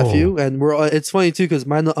a nephew. And it's funny too because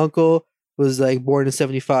my uncle was like born in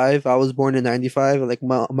 1975. I was born in 1995, and like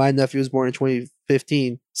my nephew was born in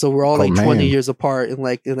 2015. So we're all 20 years apart in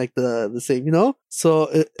the same,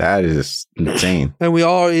 So that is insane. And we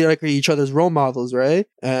all like each other's role models, right?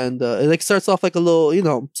 And it like starts off like a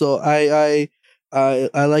little, So I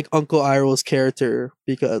like Uncle Iroh's character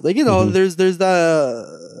because, like, there's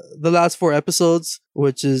the last 4 episodes,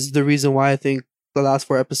 which is the reason why I think the last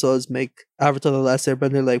 4 episodes make Avatar: The Last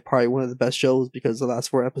Airbender like probably one of the best shows, because the last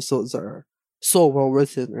 4 episodes are so well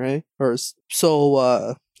written, right? Or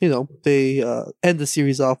so they end the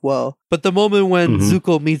series off well. But the moment when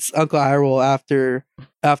Zuko meets Uncle Iroh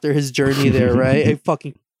after his journey there, right?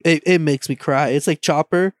 It makes me cry. It's like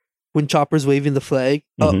Chopper. When Chopper's waving the flag,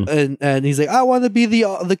 and he's like, "I want to be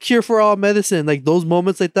the cure for all medicine." Like those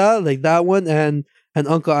moments, like that one, and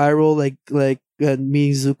Uncle Iroh, like and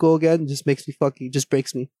meeting Zuko again, just makes me just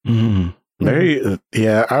breaks me.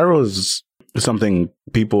 Iroh's something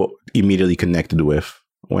people immediately connected with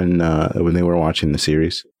when they were watching the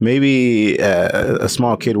series. Maybe a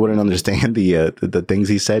small kid wouldn't understand the things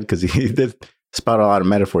he said because he did spout a lot of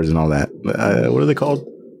metaphors and all that. What are they called?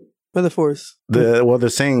 Metaphors. The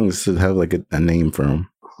sayings have like a name for them.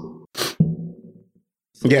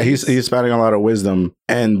 Yeah, he's spouting a lot of wisdom,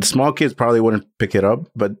 and small kids probably wouldn't pick it up.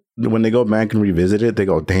 But when they go back and revisit it, they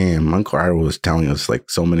go, "Damn, Uncle Iroh was telling us like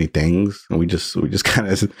so many things," and we just kind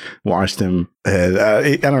of watched him.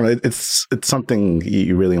 I don't know. It's something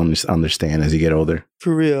you really understand as you get older.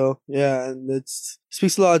 For real, yeah, and it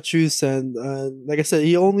speaks a lot of truths. And like I said,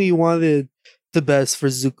 he only wanted the best for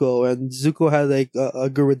Zuko, and Zuko had like a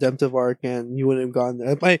good redemptive arc, and he wouldn't have gone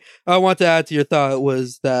there. I want to add to your thought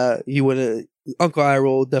was that he would have. Uncle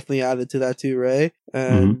Iroh definitely added to that too, right?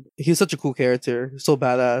 And he's such a cool character, so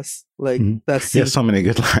badass. Like that scene, so many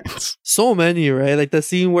good lines, so many, right? Like the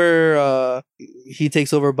scene where he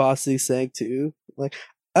takes over Ba Sing Se too. Like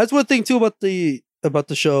that's one thing too about the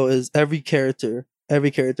show is every character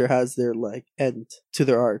has their like end to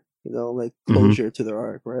their arc. Like closure to their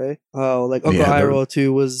arc, right? Oh, like Uncle Iroh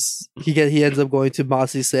too was he ends up going to Ba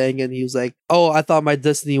Sing Se, and he was like, "Oh, I thought my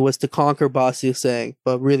destiny was to conquer Ba Sing Se,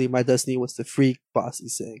 but really my destiny was to free Ba Sing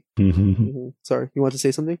Se." Sorry, you want to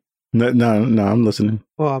say something? No, I'm listening.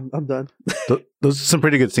 Oh, I'm done. Those are some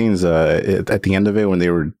pretty good scenes at the end of it when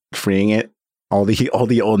they were freeing it. All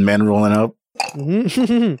the old men rolling up.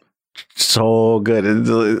 So good.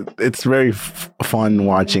 It's very fun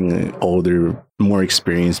watching older, more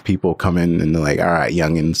experienced people come in and they're like, "All right,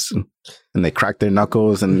 youngins," and they crack their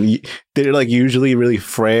knuckles, and they're like usually really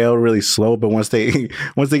frail, really slow, but once they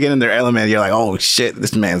get in their element, you're like, "Oh shit,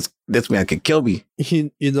 this man could kill me."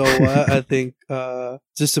 You know what? I think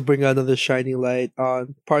just to bring another shining light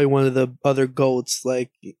on probably one of the other goats like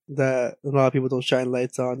that a lot of people don't shine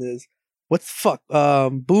lights on is what the fuck?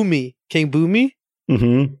 Boomy, King Boomy.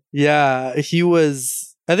 Yeah, he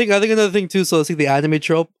was. I think another thing too. So it's like the anime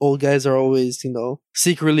trope. Old guys are always,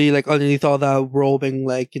 secretly like underneath all that robing,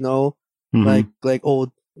 like like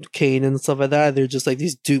old Kane and stuff like that. They're just like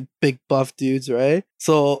these big buff dudes, right?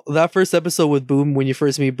 So that first episode with Boom, when you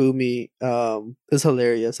first meet Boomy, is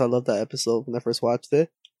hilarious. I love that episode when I first watched it,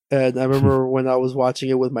 and I remember when I was watching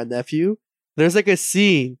it with my nephew. There's like a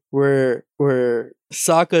scene where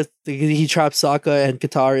Sokka, he traps Sokka and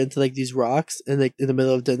Katara into like these rocks in the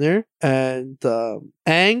middle of dinner, and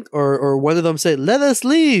Aang or one of them said, "Let us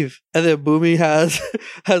leave," and then Boomy has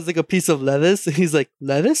like a piece of lettuce, and he's like,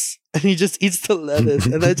 "Lettuce," and he just eats the lettuce,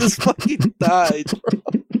 and I just fucking died, bro.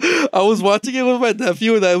 I was watching it with my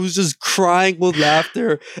nephew, and I was just crying with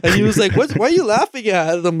laughter, and he was like, "What? Why are you laughing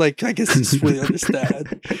at?" And I'm like, "I guess he just really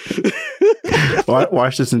understand."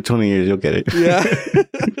 Watch this in 20 years, you'll get it. Yeah.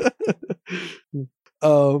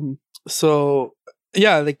 So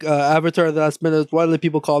Yeah, like Avatar: The Last Minute. Why do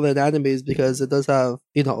people call it anime? Is because it does have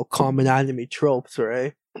common anime tropes,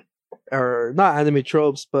 right? Or not anime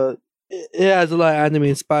tropes, but it has a lot of anime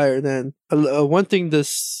inspired. And one thing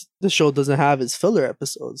this show doesn't have is filler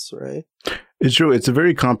episodes, right? It's true. It's a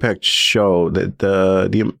very compact show. That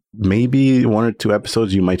the maybe 1 or 2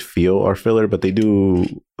 episodes you might feel are filler, but they do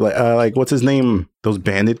like what's his name? Those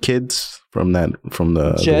bandit kids from the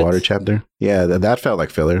water chapter. Yeah, that felt like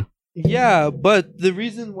filler. Yeah, but the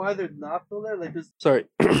reason why they're not filler, like,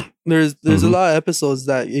 there's a lot of episodes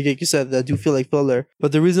that, like you said, that do feel like filler.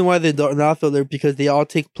 But the reason why they're not filler because they all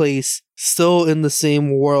take place still in the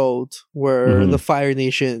same world where the Fire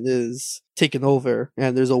Nation is taken over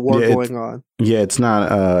and there's a war going on. Yeah, it's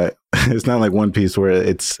not it's not like One Piece where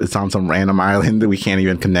it's on some random island that we can't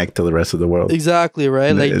even connect to the rest of the world. Exactly,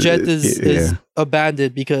 right? Like Jet is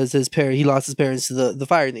abandoned because he lost his parents to the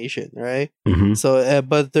Fire Nation, right? So,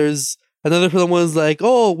 but there's another film was like,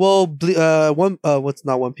 oh well, what's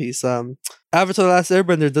not One Piece? Avatar: The Last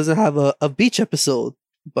Airbender doesn't have a beach episode,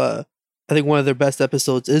 but I think one of their best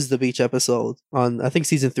episodes is the beach episode on, I think,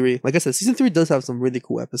 season 3. Like I said, season 3 does have some really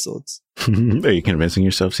cool episodes. Are you convincing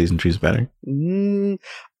yourself season 3 is better? I mean,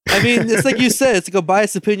 it's like you said, it's like a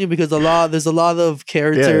biased opinion because there's a lot of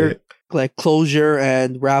character, like closure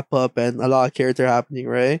and wrap up, and a lot of character happening,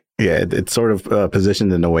 right? Yeah, it's sort of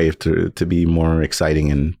positioned in a way to be more exciting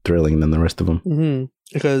and thrilling than the rest of them.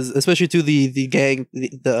 Because especially to the gang,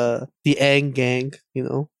 the Aang gang,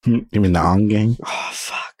 You mean the Aang gang? Oh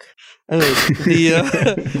fuck. Anyways,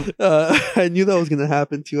 I knew that was gonna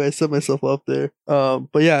happen too. I set myself up there.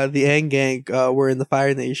 But yeah, the Aang gang were in the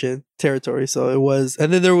Fire Nation territory, so it was.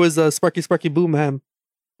 And then there was Sparky Boom Bam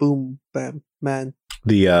Man.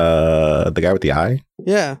 The guy with the eye.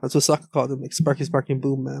 Yeah, that's what Sokka called him, like Sparky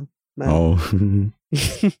Boom Man. Oh,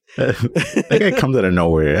 that guy comes out of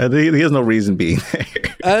nowhere. He has no reason being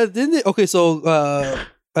there. Didn't they? Okay, so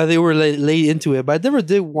they were late into it, but I never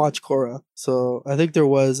did watch Korra, so I think there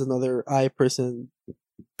was another eye person.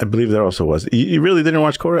 I believe there also was. You really didn't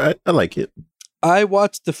watch Korra? I like it. I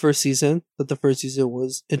watched the first season, but the first season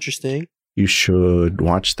was interesting. You should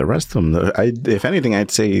watch the rest of them. If anything,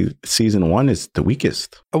 I'd say season 1 is the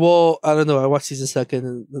weakest. Well, I don't know. I watched season 2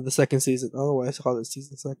 and the second season. I don't know why I call it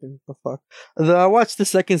season 2. The fuck. I watched the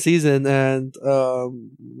second season and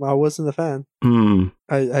I wasn't a fan.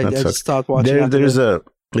 I just stopped watching.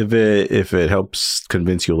 If it helps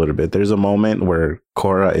convince you a little bit, there's a moment where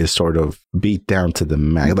Korra is sort of beat down to the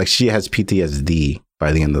max. Like she has PTSD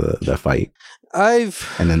by the end of the fight. And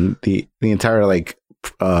then the entire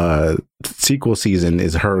sequel season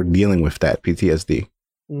is her dealing with that PTSD.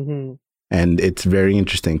 And it's very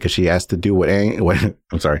interesting because she has to do what Aang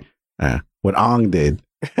did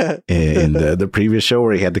in the previous show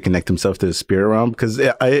where he had to connect himself to the spirit realm, because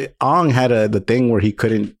Aang had the thing where he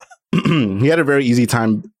couldn't he had a very easy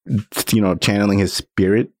time channeling his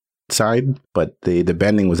spirit side, but the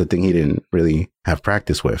bending was a thing he didn't really have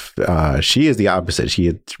practice with. She is the opposite. She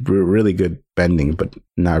had really good bending, but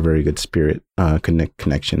not very good spirit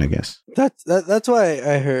connection, I guess. That's why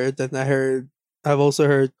I heard, and I've also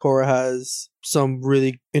heard Korra has some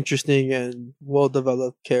really interesting and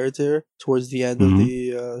well-developed character towards the end of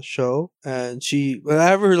the show, and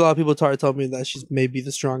I've heard a lot of people tell me that she's maybe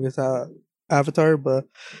the strongest Avatar, but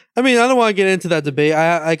I mean, I don't want to get into that debate.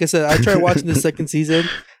 Like I said, I tried watching the second season.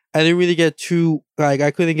 I didn't really get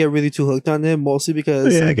I couldn't get really too hooked on it, mostly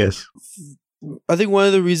because I guess I think one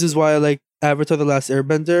of the reasons why I like Avatar: The Last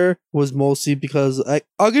Airbender was mostly because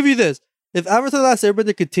I'll give you this: if Avatar: The Last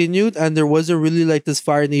Airbender continued and there wasn't really like this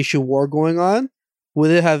Fire Nation war going on,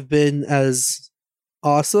 would it have been as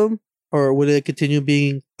awesome, or would it continue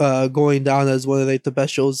being going down as one of the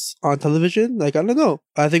best shows on television? I don't know.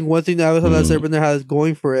 I think one thing that Avatar: The Last Airbender has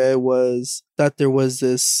going for it was that there was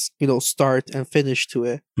this start and finish to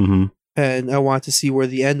it. And I want to see where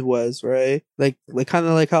the end was, right? Like kind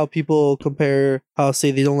of like how people compare how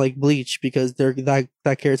say they don't like Bleach because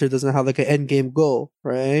that character doesn't have an end game goal,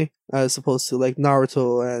 right? As opposed to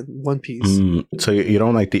Naruto and One Piece. So you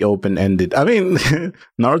don't like the open ended? I mean,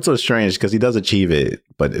 Naruto is strange because he does achieve it,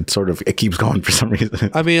 but it keeps going for some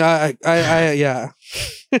reason. I mean, I yeah.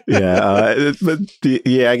 But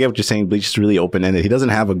I get what you're saying. Bleach is really open ended. He doesn't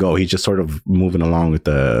have a goal. He's just sort of moving along with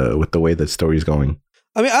the way the story's going.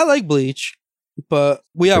 I mean, I like Bleach, but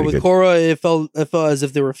with Korra, it felt as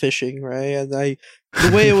if they were fishing, right? And the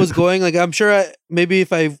way it was going, I'm sure maybe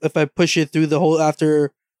if I push it through the whole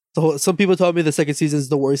some people told me the second season is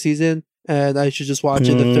the worst season, and I should just watch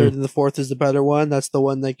it. The third and the fourth is the better one. That's the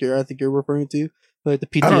one I think you're referring to, the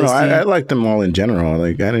PTSD. I don't know. I like them all in general.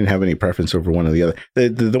 I didn't have any preference over one or the other.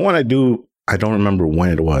 The one I don't remember when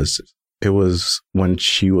it was. it was when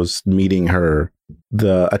she was meeting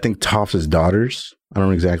I think Toph's daughters. I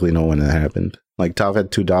don't exactly know when that happened. Like Toph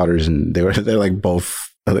had 2 daughters, and they're like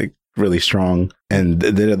both like really strong, and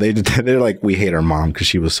they're like, we hate our mom because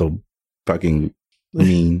she was so fucking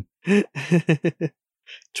mean.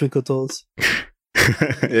 Twinkle toes.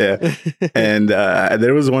 Yeah. And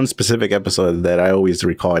there was one specific episode that I always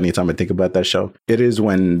recall anytime I think about that show. It is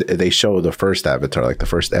when they show the first Avatar, like the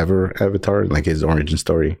first ever Avatar, like his origin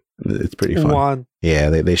story. It's pretty fun. Juan.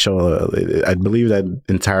 Yeah, they show, I believe that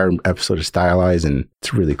entire episode is stylized, and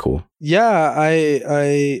it's really cool. Yeah,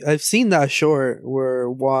 I've seen that short where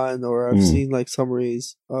Juan, or I've seen like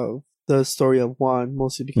summaries of the story of Juan,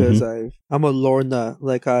 mostly because I'm a lore nut.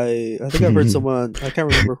 Like I think I've heard someone, I can't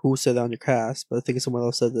remember who said that on your cast, but I think someone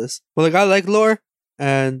else said this. But like I like lore,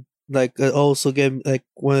 and like I also get like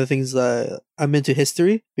one of the things that I'm into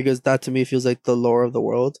history, because that to me feels like the lore of the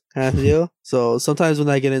world kind of deal. So sometimes when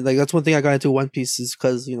I get in, like that's one thing I got into One Piece is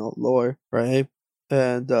because lore, right?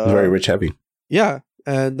 And very rich heavy. Yeah.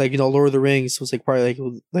 And like Lord of the Rings was like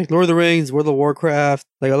probably like Lord of the Rings, World of Warcraft,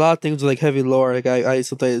 like a lot of things with like heavy lore. Like I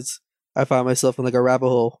sometimes I find myself in like a rabbit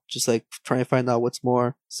hole, just like trying to find out what's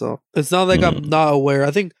more. So it's not like I'm not aware.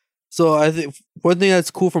 I think one thing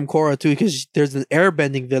that's cool from Korra too, because there's an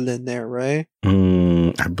airbending villain there, right?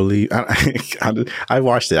 I believe I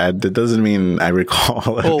watched it. That doesn't mean I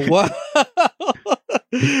recall. Oh, what?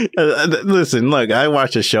 Listen, look, I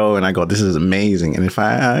watch a show and I go, this is amazing. And if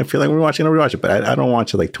I feel like we're watching, I'll rewatch it. But I don't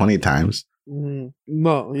watch it like 20 times.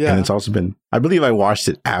 No, yeah. And it's also been, I believe I watched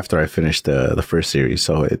it after I finished the first series.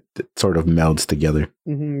 So it sort of melds together.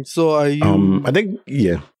 So are you... I think,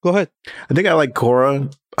 yeah. Go ahead. I think I like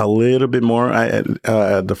Korra a little bit more.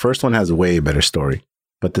 The first one has a way better story.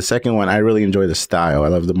 But the second one, I really enjoy the style. I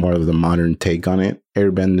love the more of the modern take on it.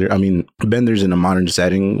 Bender's in a modern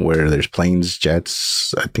setting where there's planes,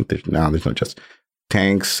 jets. I think there's no jets,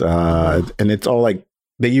 tanks, and it's all like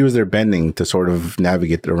they use their bending to sort of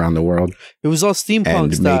navigate around the world. It was all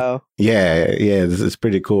steampunk style. It's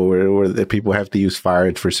pretty cool. Where the people have to use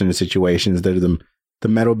fire for certain situations. They're the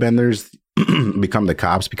metal benders become the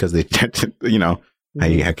cops because they,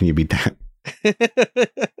 how can you beat that?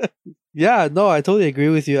 Yeah, no, I totally agree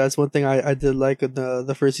with you. That's one thing I did like in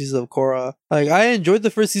the first season of Korra. Like, I enjoyed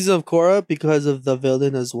the first season of Korra because of the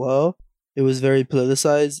villain as well. It was very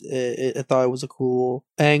politicized. I thought it was a cool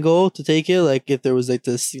angle to take it. Like, if there was like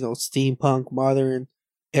this, steampunk, modern,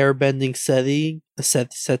 airbending setting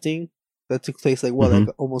that took place like like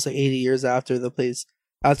almost like 80 years after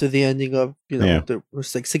the ending of there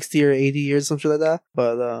was like 60 or 80 years, something like that.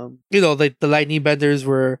 But like the lightning benders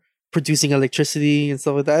were producing electricity and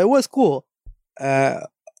stuff like that. It was cool.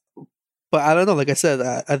 But I don't know, like I said,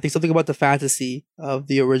 I think something about the fantasy of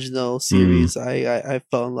the original series I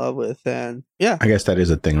fell in love with. And yeah, I guess that is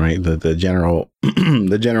a thing, right? The general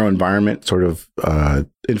the general environment sort of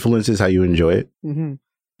influences how you enjoy it.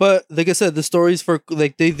 But like I said, the stories for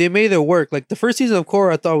like they made it work. Like the first season of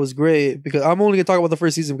Korra I thought was great, because I'm only gonna talk about the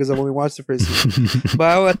first season because I've only watched the first season.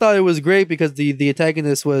 But I thought it was great because the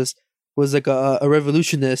antagonist was like a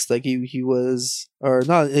revolutionist. Like he was, or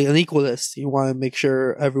not an equalist. He wanted to make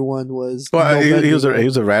sure everyone was. Well, he was a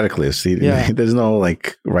radicalist. There's no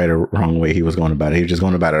like right or wrong way he was going about it. He was just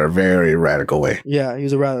going about it a very radical way. Yeah, he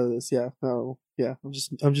was a radicalist. Yeah, no, yeah. I'm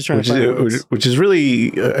just trying to find which is really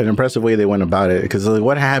an impressive way they went about it. Because like,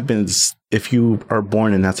 what happens if you are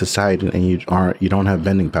born in that society and you don't have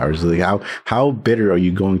bending powers? Like how bitter are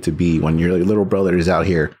you going to be when your little brother is out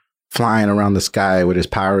here flying around the sky with his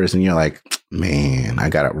powers, and you're like, man, I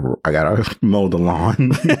gotta mow the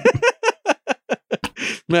lawn.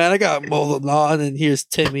 Man, I gotta mow the lawn, and here's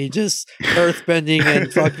Timmy just earth bending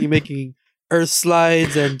and fucking making earth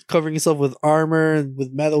slides and covering himself with armor and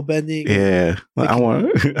with metal bending. Yeah, like, I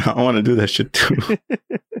want to do that shit too.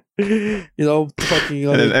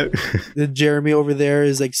 Fucking Jeremy over there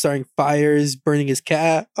is like starting fires, burning his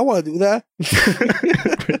cat. I want to do that.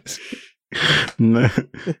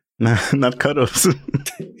 Not cuddles.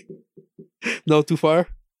 No, too far.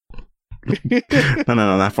 No,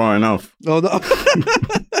 not far enough. Oh no.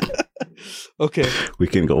 Okay, we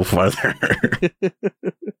can go farther.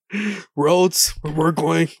 Roads, where we're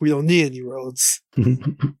going, we don't need any roads.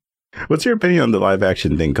 What's your opinion on the live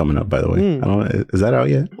action thing coming up, by the way? Is that out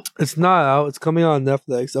yet? It's not out. It's coming on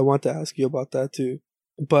Netflix. I want to ask you about that too,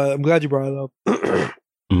 but I'm glad you brought it up.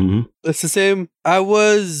 It's the same. I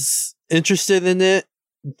was interested in it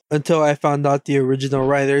until I found out the original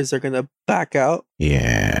writers are gonna back out.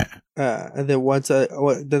 Yeah. And then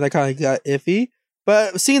then I kind of got iffy.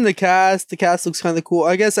 But seeing the cast looks kind of cool.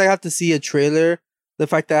 I guess I have to see a trailer the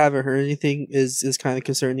fact that I haven't heard anything is kind of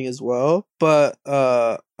concerning as well. But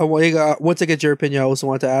once I get your opinion, I also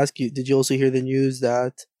want to ask you: did you also hear the news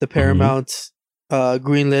that the Paramount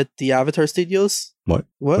greenlit the Avatar studios? What?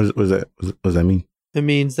 What was that? What does that mean? It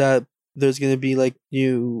means that there's gonna be like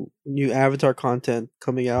new Avatar content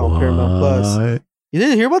coming out on Paramount Plus. You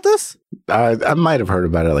didn't hear about this? I might have heard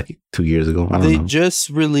about it like 2 years ago. I don't know. They just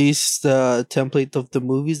released the template of the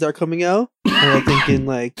movies that are coming out. And I think in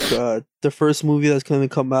like the first movie that's going to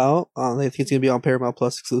come out, I think it's going to be on Paramount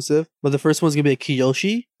Plus exclusive. But the first one's going to be a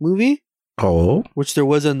Kiyoshi movie. Oh. Which there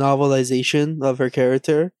was a novelization of her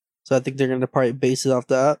character. So I think they're going to probably base it off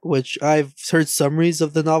that. Which I've heard summaries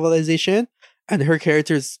of the novelization. And her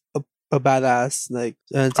character's a badass, like,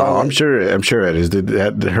 and it's I'm sure it is.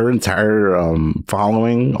 Her entire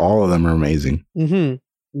following, all of them are amazing. Mm-hmm.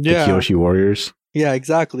 Yeah, the Kyoshi Warriors. Yeah,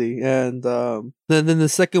 exactly. And then the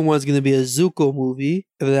second one's gonna be a Zuko movie,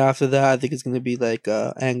 and then after that, I think it's gonna be like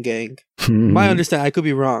Angang. My understanding, I could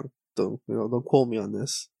be wrong. Don't quote me on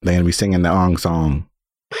this. They're gonna be singing the Ong song.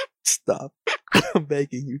 Stop! I'm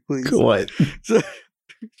begging you, please. What?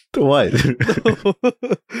 What?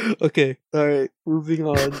 Okay, all right. Moving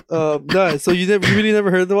on. No, so you really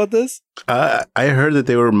never heard about this? I heard that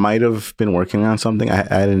they might have been working on something.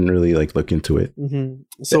 I didn't really like look into it. Mm-hmm.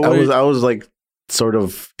 So I was like sort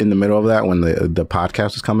of in the middle of that when the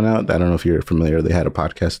podcast was coming out. I don't know if you're familiar. They had a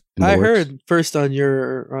podcast. I heard first on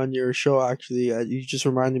your show actually. You just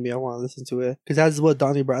reminded me. I want to listen to it because it has what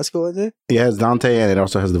Donnie Brasco in it. Yeah, it has Dante, and it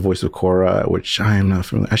also has the voice of Korra, which I am not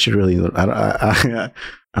familiar. I should really.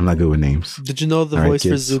 I'm not good with names. Did you know the voice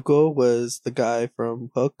for Zuko was the guy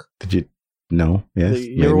from Hook? Did you know? Yes.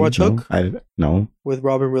 You ever watch Hook? No. With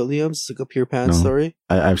Robin Williams, it's like a Peter Pan story.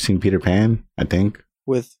 I've seen Peter Pan, I think.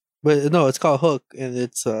 But no, it's called Hook, and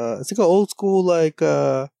it's like an old school like.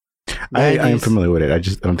 I am familiar with it. I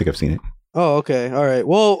don't think I've seen it. Oh, okay, all right.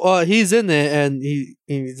 Well, he's in it, and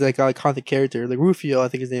he's like an iconic character, like Rufio, I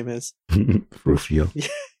think his name is. Rufio.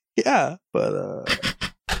 Yeah, but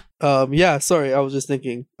yeah. Sorry, I was just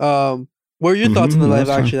thinking. What are your thoughts on the live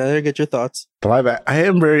action? I didn't get your thoughts. I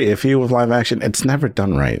am very iffy with live action. It's never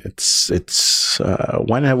done right. It's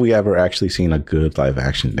when have we ever actually seen a good live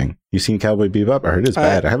action thing? You seen Cowboy Bebop? I heard it's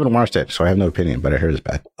bad. I haven't watched it, so I have no opinion, but I heard it's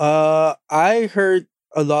bad. I heard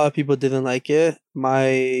a lot of people didn't like it.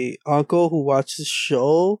 My uncle who watched the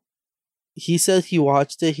show, he said he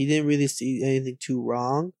watched it. He didn't really see anything too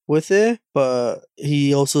wrong with it, but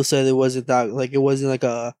he also said it wasn't that like it wasn't like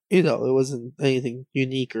it wasn't anything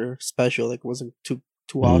unique or special. Like it wasn't too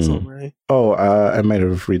awesome, right? Oh, I might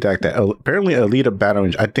have redacted that. Apparently, Alita Battle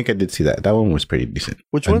Angel. I think I did see that. That one was pretty decent.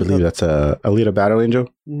 Which one? I believe that's Alita Battle Angel.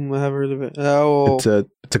 I haven't heard of it. Oh,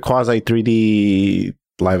 it's a quasi 3D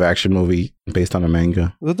live action movie based on a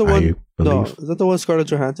manga. Is that the one? No, is that the one Scarlett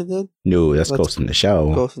Johansson did? No, that's Ghost in the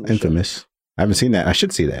Shell. Infamous. I haven't seen that. I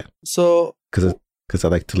should see that. So because I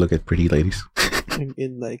like to look at pretty ladies.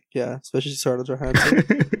 in like especially Scarlett Johansson.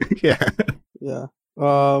 Yeah.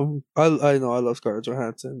 I know I love Scarlett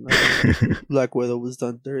Johansson. Black Widow was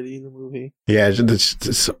done dirty in the movie. Yeah,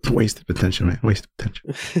 it's wasted potential, man. Wasted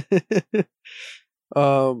potential.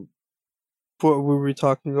 What were we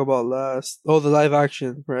talking about last? Oh, the live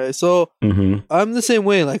action, right? So I'm the same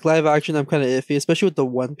way. Like live action, I'm kind of iffy, especially with the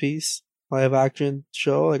One Piece live action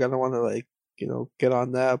show. Like I don't want to get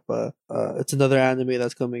on that, but it's another anime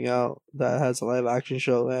that's coming out that has a live action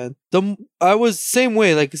show, and I was same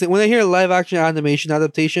way. Like when I hear live action animation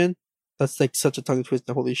adaptation, that's like such a tongue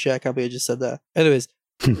twister. Holy shit! I can't believe I just said that. Anyways,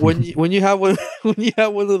 when you have one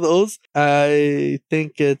of those, I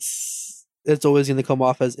think it's always going to come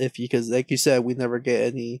off as iffy because, like you said, we never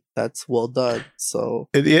get any that's well done. So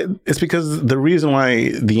it's because the reason why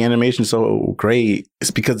the animation is so great is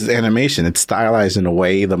because it's animation. It's stylized in a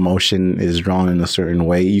way. The motion is drawn in a certain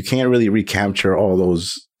way. You can't really recapture all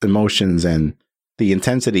those emotions and the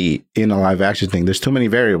intensity in a live action thing. There's too many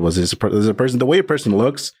variables. There's a person. The way a person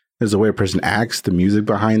looks. There's the way a person acts. The music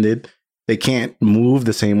behind it. They can't move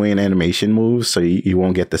the same way an animation moves, so you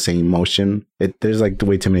won't get the same motion. There's like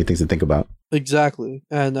way too many things to think about. Exactly,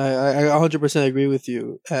 and I 100% agree with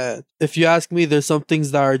you. If you ask me, there's some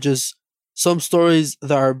things that are just some stories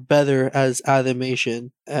that are better as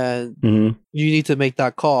animation, and you need to make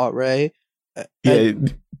that call, right? Yeah.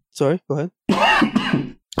 Sorry, go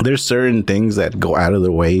ahead. There's certain things that go out of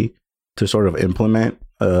the way to sort of implement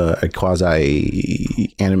a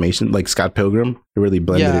quasi animation, like Scott Pilgrim. They really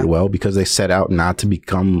blended it well because they set out not to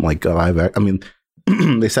become like a live act. I mean,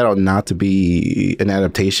 they set out not to be an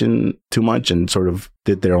adaptation too much and sort of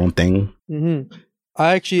did their own thing.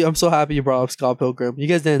 I'm so happy you brought up Scott Pilgrim. You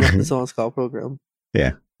guys didn't episode on Scott Pilgrim.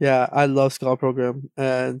 Yeah. Yeah, I love Skull Program,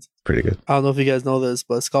 and Pretty good. I don't know if you guys know this,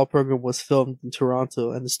 but Skull Program was filmed in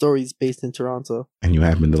Toronto, and the story is based in Toronto. And you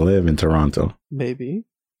happen to live in Toronto. Maybe,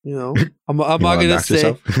 I'm not You wanna gonna dox say.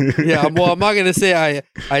 yourself? Yeah, I'm not gonna say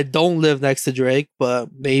I don't live next to Drake, but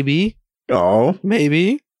maybe Oh, I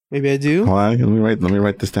do. hold on. Let me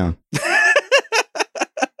write this down.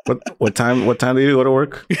 What time do you go to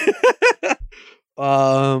work?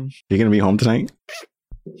 You're gonna be home tonight?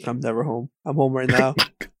 I'm never home. I'm home right now.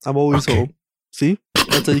 I'm always Okay. home. See,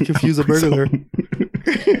 that's how you confuse a burglar.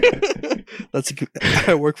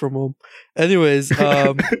 I work from home. Anyways,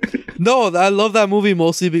 no, I love that movie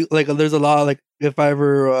mostly. There's a lot like if I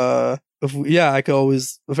ever, I could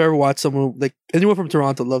always if I ever watch someone like anyone from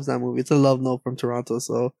Toronto loves that movie. It's a love note from Toronto,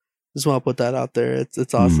 so just want to put that out there.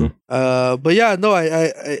 It's awesome. But yeah, no,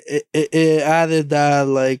 it added that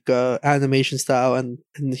like animation style and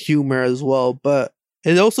humor as well, but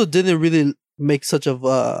it also didn't really make such of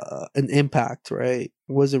an impact, right?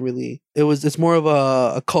 It wasn't really. It's more of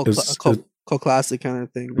a cult classic kind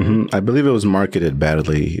of thing. Right? Mm-hmm. I believe it was marketed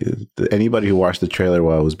badly. Anybody who watched the trailer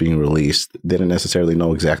while it was being released didn't necessarily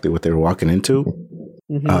know exactly what they were walking into,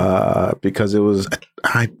 because it was.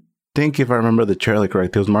 I think if I remember the trailer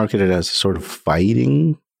correct, it was marketed as a sort of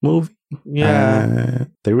fighting movie. Yeah,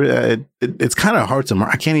 it's kind of hard to.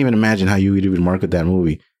 I can't even imagine how you would even market that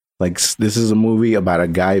movie. Like, this is a movie about a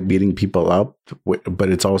guy beating people up,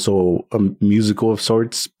 but it's also a musical of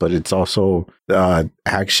sorts, but it's also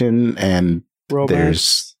action and romance.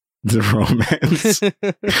 There's the romance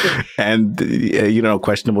and,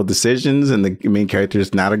 questionable decisions. And the main character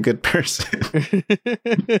is not a good person.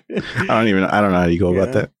 I don't know how you go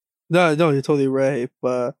about that. No, you're totally right.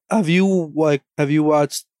 But have you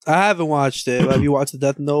watched, I haven't watched it. Have you watched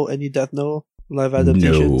any Death Note live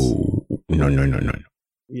adaptations? No.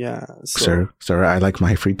 Yeah, so. Sir, I like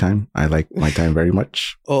my free time. I like my time very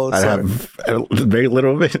much. Oh, I sorry. have very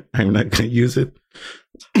little of it. I'm not going to use it.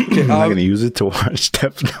 Okay, I'm not going to use it to watch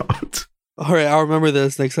Death Note. All right, I'll remember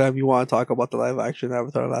this next time you want to talk about the live action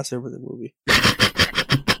Avatar: The Last Airbender movie.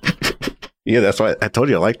 Yeah, that's why I told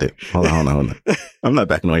you I liked it. Hold on. I'm not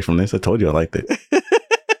backing away from this. I told you I liked it.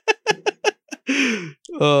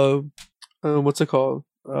 What's it called?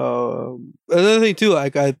 Another thing too,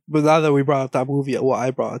 but now that we brought up that movie,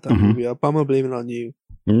 I brought up that movie up, I'm gonna blame it on you.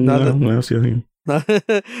 Now that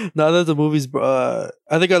the movie's, I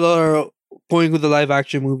think a lot are going with the live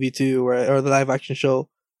action movie too, right? Or the live action show.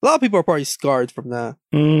 A lot of people are probably scarred from that.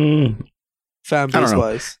 Fan base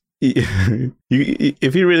wise.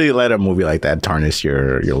 If you really let a movie like that tarnish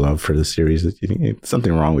your love for the series, you think it's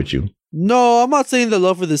something wrong with you. No, I'm not saying the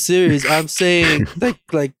love for the series. I'm saying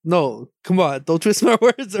like no, come on, don't twist my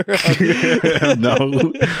words around. No,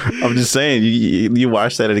 I'm just saying you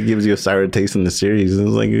watch that and it gives you a sour taste in the series. It's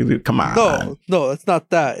like, come on. No, it's not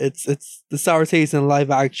that. It's the sour taste in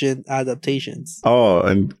live action adaptations. Oh,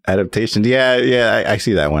 and adaptation. Yeah, I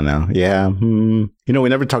see that one now. Yeah, we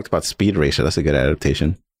never talked about Speed Racer. That's a good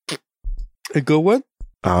adaptation. A good one?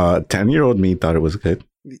 10-year-old me thought it was good.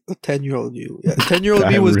 10-year-old you. Yeah, 10-year-old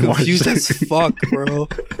me was confused as fuck, bro.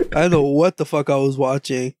 I don't know what the fuck I was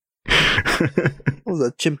watching. It was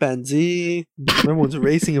a chimpanzee. Everyone's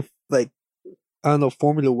racing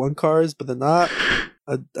Formula 1 cars, but they're not.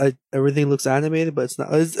 Everything looks animated, but it's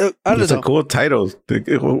not. It's a cool title.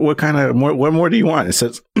 What more do you want? It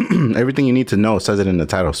says everything you need to know. It says it in the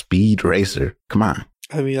title. Speed Racer. Come on.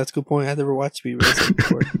 I mean, that's a good point. I never watched Speed Racer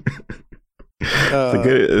before.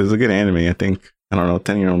 It was a good anime, I think. I don't know,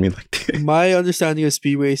 10-year-old me liked it. My understanding of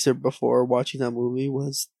Speed Racer before watching that movie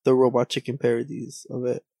was the Robot Chicken parodies of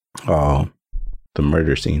it. Oh, the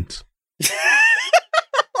murder scenes.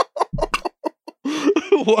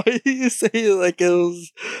 Why do you say it like it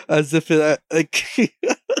was as if it like?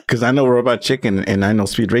 Because I know Robot Chicken and I know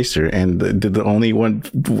Speed Racer, and the only one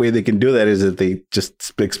way they can do that is that they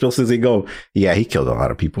just explicitly go, "Yeah, he killed a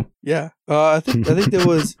lot of people." Yeah, I think there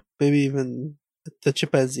was maybe even the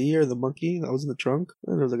chimpanzee or the monkey that was in the trunk.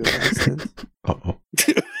 There was like a accent. Uh-oh.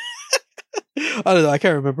 I don't know. I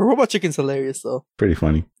can't remember. Robot Chicken's hilarious though. Pretty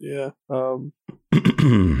funny. Yeah.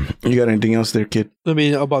 You got anything else there, kid? I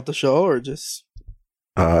mean, about the show or just?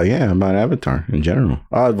 Yeah, about Avatar in general.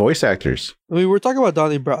 Voice actors. I mean, we're talking about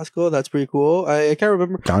Donnie Brasco. That's pretty cool. I can't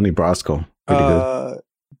remember. Donnie Brasco. Pretty good.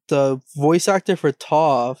 The voice actor for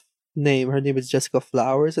Toph, her name is Jessica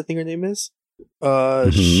Flowers, I think her name is.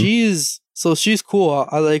 She's cool.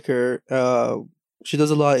 I like her. She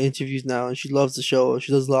does a lot of interviews now and she loves the show.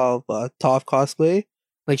 She does a lot of Toph cosplay.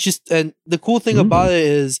 And the cool thing about it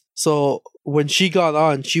is, so when she got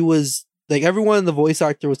on, she was like, everyone in the voice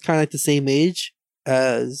actor was kind of like the same age.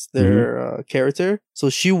 as their character. So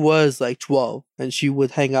she was like 12 and she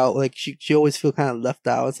would hang out, like she always feel kind of left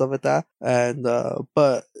out and stuff like that. And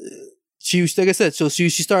but she was, like I said, so she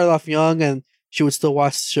started off young and she would still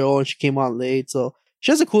watch the show and she came on late. So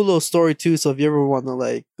she has a cool little story too. So if you ever want to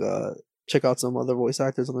like check out some other voice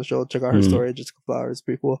actors on the show, check out her story. Jessica Flowers, it's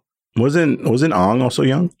pretty cool. Wasn't Ong also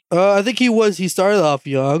young? I think he started off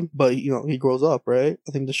young, but you know, he grows up, right?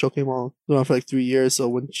 I think the show came on for like 3 years. So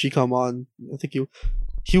when she come on, I think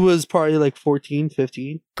he was probably like 14,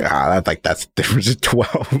 15. That's the difference of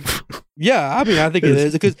 12. Yeah, I mean, I think it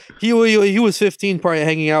is because he was 15 probably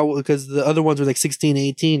hanging out because the other ones were like 16,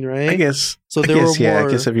 18, right? I guess. So they were more. Yeah, I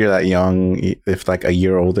guess if you're that young, if like a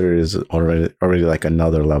year older is already like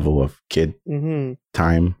another level of kid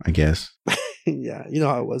time, I guess. Yeah, you know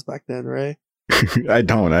how it was back then, right? I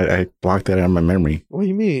don't. I blocked that out of my memory. What do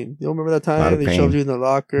you mean? You don't remember that time they shoved you in the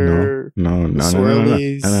locker? No.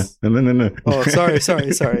 Oh, sorry.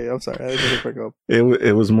 I'm sorry. I didn't pick up.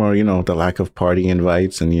 It was more, you know, the lack of party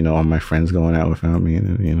invites and, you know, all my friends going out without me.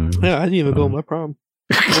 And, you know. Yeah, I didn't even go to my prom.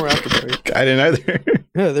 Or after party. I didn't either.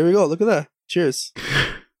 Yeah, there we go. Look at that. Cheers.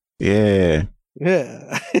 Yeah.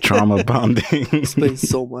 Yeah. Trauma bonding. Explains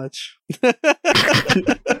so much.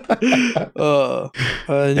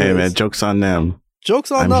 Hey man, joke's on them.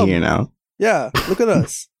 Joke's on them. I'm here now. Yeah, look at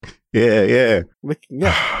us. Yeah. Yeah.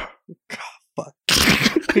 God, fuck.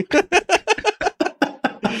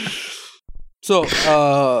 So,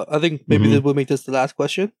 I think maybe we'll make this the last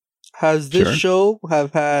question. Has this show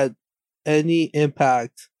have had any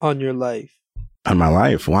impact on your life? On my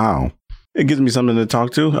life? Wow. It gives me something to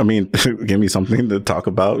talk to. I mean, give me something to talk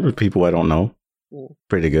about with people I don't know.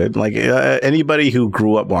 Pretty good. Like anybody who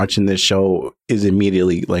grew up watching this show is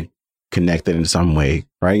immediately like connected in some way,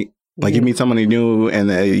 right? Like you meet somebody new and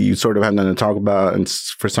you sort of have nothing to talk about, and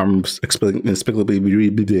for some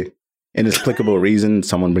inexplicable reason,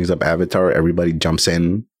 someone brings up Avatar, everybody jumps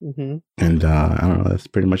in, and I don't know. That's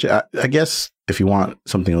pretty much it. I guess if you want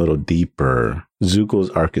something a little deeper, Zuko's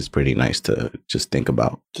arc is pretty nice to just think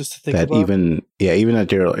about. Even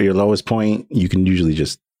at your lowest point, you can usually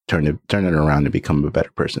just turn it around and become a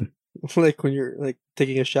better person. Like when you're like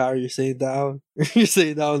taking a shower, you're sitting down in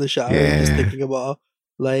the shower, and just thinking about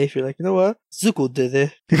life. You're like, you know what? Zuko did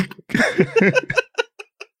it.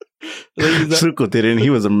 Zuko didn't. He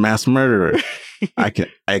was a mass murderer. I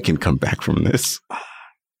can come back from this.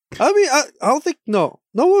 I mean, I don't think no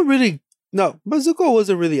one really. No, but Zuko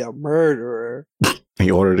wasn't really a murderer.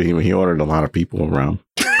 He ordered a lot of people around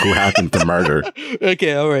who happened to murder.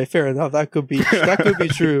 Okay, all right, fair enough. That could be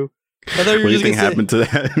true. What do you think happened to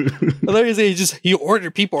that? I thought you were saying he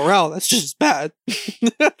ordered people around. That's just bad.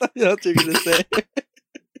 That's what you're gonna say.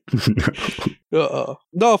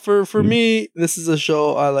 No, for me, this is a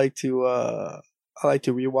show I like to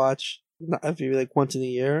rewatch. Maybe like once in a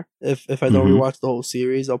year. If I don't rewatch the whole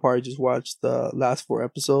series, I'll probably just watch the last 4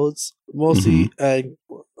 episodes. Mostly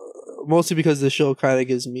because the show kind of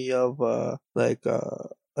gives me a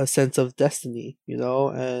sense of destiny, you know,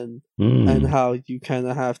 and how you kind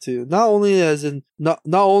of have to not only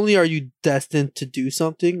are you destined to do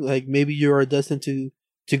something, like maybe you are destined to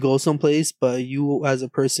go someplace, but you as a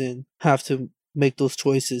person have to make those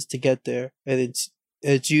choices to get there, and it's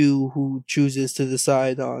you who chooses to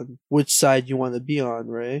decide on which side you want to be on,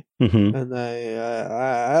 right? And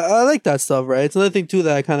I like that stuff, right? It's another thing too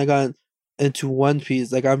that I kind of got into One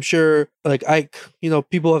Piece. Like I'm sure, like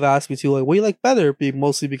people have asked me too, like what do you like better?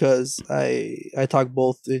 Mostly because I talk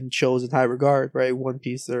both in shows in high regard, right? One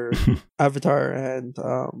Piece or Avatar, and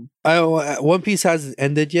One Piece hasn't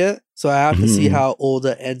ended yet, so I have to see how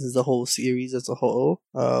Oda ends the whole series as a whole.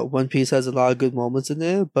 One Piece has a lot of good moments in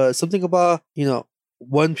it, but something about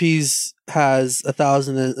One Piece has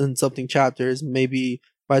 1,000 and something chapters. Maybe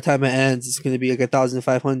by the time it ends, it's going to be like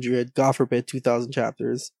 1,500. God forbid, 2,000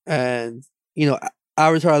 chapters. And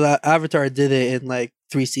Avatar did it in like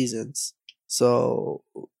 3 seasons. So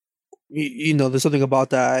there's something about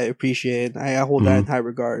that I appreciate. I hold that in high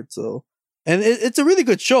regard. So, and it's a really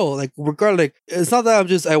good show. Like regardless, like it's not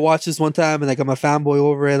that I watched this one time and like I'm a fanboy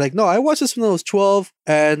over it. Like no, I watched this when I was 12,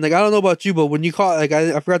 and like I don't know about you, but when you caught, like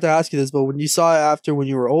I forgot to ask you this, but when you saw it after when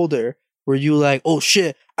you were older, were you like, oh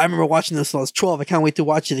shit, I remember watching this when I was 12. I can't wait to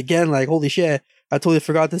watch it again. Like holy shit, I totally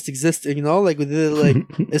forgot this existed.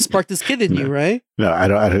 It sparked this kid in you, right? No,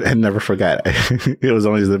 I never forgot. It was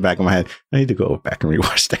always in the back of my head. I need to go back and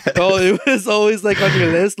rewatch that. Oh, it was always like on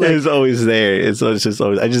your list. Like, it was always there. It's just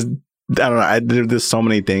always. I don't know. There's so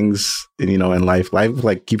many things, in life. Life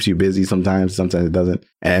like keeps you busy sometimes it doesn't.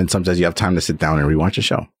 And sometimes you have time to sit down and rewatch a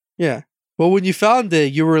show. Yeah. Well, when you found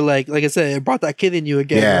it, you were like I said, it brought that kid in you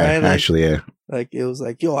again, right? Actually, yeah. Like it was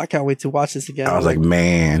like, yo, I can't wait to watch this again. I was like,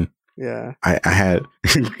 man, yeah. I had,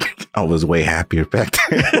 I was way happier back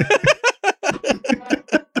then.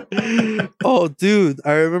 Oh, dude,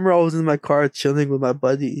 I remember I was in my car chilling with my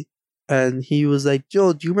buddy, and he was like,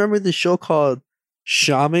 yo, do you remember the show called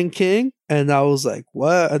Shaman King? And I was like,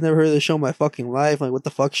 what? I never heard of the show in my fucking life. Like, what the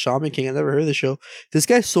fuck, Shaman King? I never heard of the show. This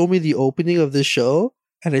guy showed me the opening of this show,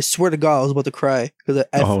 and I swear to God, I was about to cry because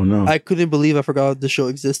I couldn't believe I forgot the show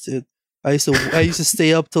existed. I used to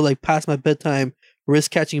stay up till like past my bedtime,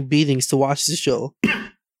 risk catching beatings to watch this show.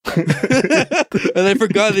 And I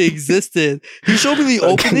forgot it existed. He showed me the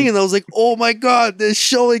opening, and I was like, "Oh my God, this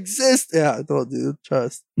show exists!" Yeah, no, dude,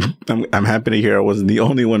 trust. I'm happy to hear I wasn't the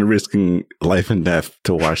only one risking life and death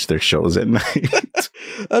to watch their shows at night.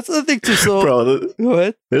 That's the thing too. So, bro, go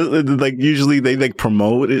ahead. Like usually they like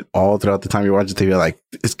promote it all throughout the time you're watching TV. Like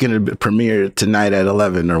it's gonna premiere tonight at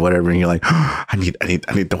 11 or whatever, and you're like, oh, I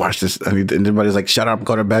need to watch this. And everybody's like, shut up,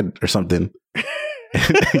 go to bed or something.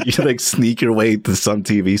 You like sneak your way to some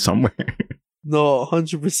TV somewhere. No,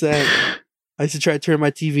 100%. I used to try to turn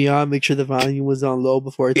my TV on, make sure the volume was on low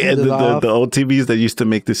before I turned it off. The old TVs that used to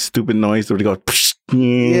make this stupid noise where they go.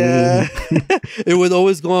 Yeah, it would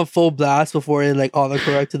always go on full blast before it like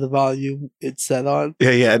autocorrect to the volume it's set on.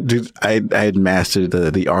 Yeah, dude. I had mastered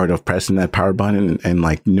the art of pressing that power button and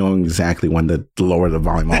like knowing exactly when to lower the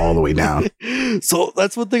volume all the way down. So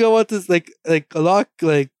that's one thing I want to like a lot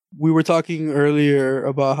like. We were talking earlier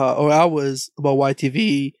about I was about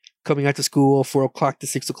YTV coming out to school 4 o'clock to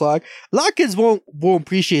 6 o'clock. A lot of kids won't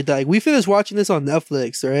appreciate that. Like, we finished watching this on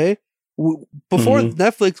Netflix, right? Before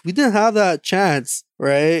Netflix, we didn't have that chance,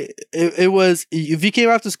 right? It was if you came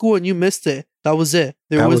after school and you missed it, that was it.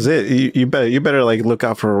 That was it. You better like look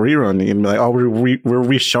out for a rerun and be like, oh, we're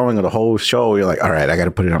re-showing the whole show. You're like, all right, I got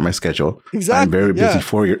to put it on my schedule. Exactly. I'm very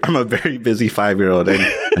busy I'm a very busy 5-year-old, and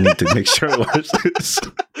I need to make sure I watch this.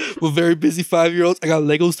 We're very busy 5-year-olds. I got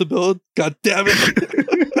Legos to build. God damn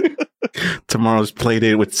it! Tomorrow's play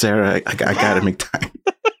date with Sarah. I gotta make time.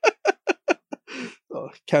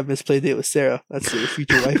 Oh, can't miss play date with Sarah. That's the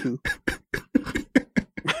future waifu.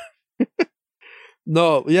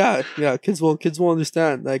 No, yeah, kids won't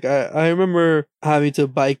understand. Like I remember having to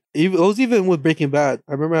bike. It was even with Breaking Bad.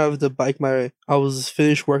 I remember having to bike I was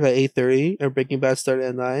finished work at 8:30, and Breaking Bad started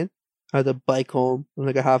at 9. I had to bike home in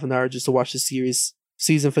like a half an hour just to watch the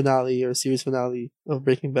season finale or series finale of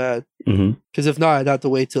Breaking Bad. Because if not, I'd have to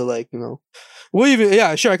wait till like sure,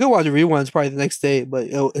 I could watch a reruns probably the next day, but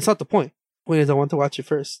it's not the point. The point is I want to watch it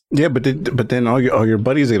first. Yeah, but then all your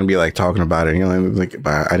buddies are gonna be like talking about it. You know, like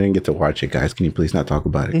I didn't get to watch it, guys. Can you please not talk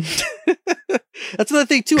about it? That's another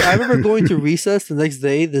thing too. I remember going to recess the next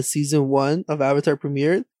day. The season 1 of Avatar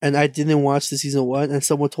premiered, and I didn't watch the season 1. And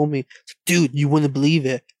someone told me, "Dude, you wouldn't believe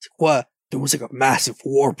it." It's like, what? There was like a massive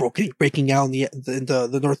war breaking out in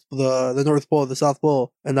the North Pole, the South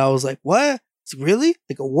Pole, and I was like, "What? It's like, really?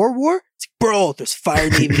 Like a war? It's like, bro, there's fire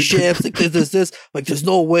navy ships, like this. Like, there's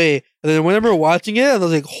no way." And then whenever watching it, I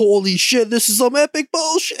was like, "Holy shit, this is some epic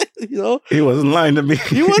bullshit!" You know? He wasn't lying to me.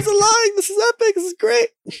 He wasn't lying. This is epic. This is great.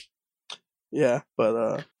 Yeah,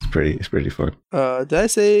 but it's pretty fun. Did I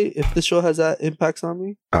say if this show has that impacts on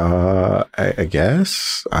me? I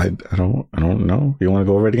guess I don't know. You want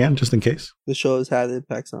to go over it again just in case? The show has had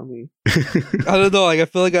impacts on me. I don't know. Like I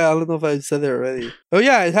feel like I don't know if I said it already. Oh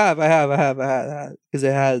yeah, I had because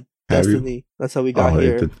it had Destiny. That's how we got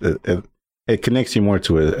here. It connects you more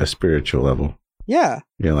to a spiritual level. Yeah,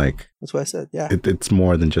 you're like that's what I said. Yeah, it's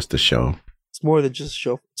more than just a show. It's more than just a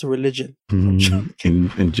show. It's a religion.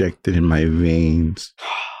 Injected in my veins.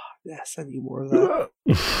 Yes, I need more of that.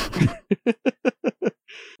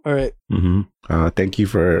 All right. Thank you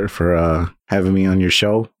for having me on your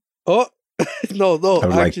show. Oh no! I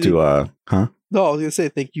would like to. No, I was gonna say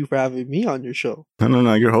thank you for having me on your show.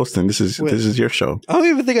 No. You're hosting. This is your show. I don't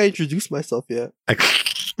even think I introduced myself yet.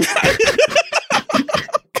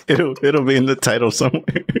 It'll be in the title somewhere.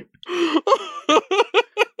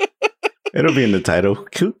 It'll be in the title.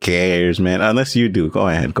 Who cares, man? Unless you do. Go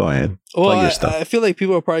ahead. Well, plug your stuff. I feel like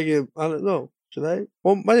people are probably gonna, I don't know. Should I?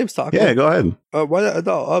 Well, my name's Taco. Yeah, go ahead.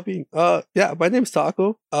 My name's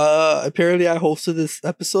Taco. Apparently I hosted this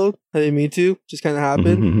episode. I didn't mean to. Just kind of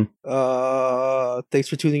happened. Thanks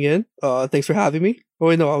for tuning in. Thanks for having me. Oh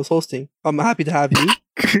wait, no, I was hosting. I'm happy to have you.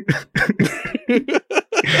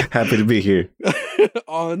 Happy to be here.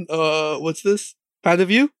 On what's this? Fan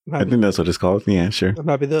of you? I think that's what it's called. Yeah, sure. I'm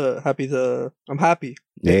happy. I'm happy.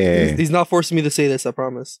 Yeah. He's not forcing me to say this, I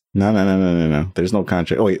promise. No. There's no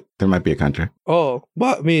contract. Oh, wait. There might be a contract. Oh,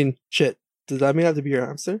 but I mean, shit. Does that mean I have to be your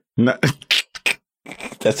hamster? No.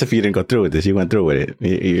 That's if you didn't go through with this. You went through with it.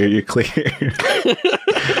 You're clear.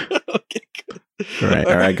 Okay, good. All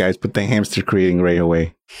right, guys. Put the hamster creating ray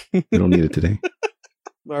away. We don't need it today.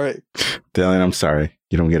 All right. Dylan, I'm sorry.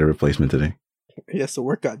 You don't get a replacement today. He has to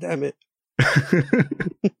work, goddammit.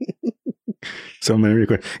 So many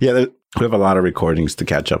recordings. Yeah, we have a lot of recordings to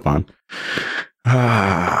catch up on. All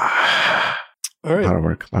right.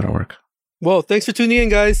 A lot of work. Well, thanks for tuning in,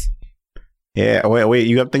 guys. Yeah. Wait.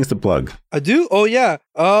 You have things to plug. I do. Oh yeah.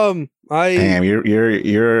 Damn,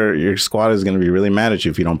 your squad is gonna be really mad at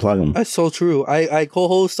you if you don't plug them. That's so true. I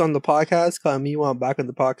co-host on the podcast called Me While I'm Back on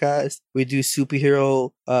the podcast. We do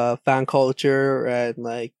superhero fan culture and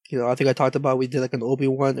I think I talked about we did like an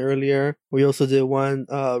Obi-Wan earlier. We also did one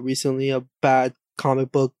recently of bad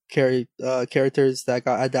comic book characters that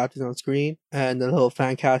got adapted on screen and a little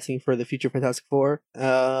fan casting for the future Fantastic Four.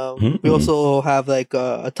 We also have like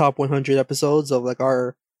a top 100 episodes of like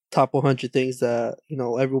our top 100 things that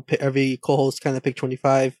every co-host kind of picked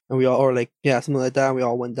 25 and we all, or like something like that, and we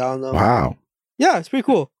all went down them. Wow. Yeah, it's pretty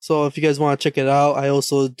cool. So if you guys want to check it out, I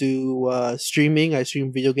also do streaming. I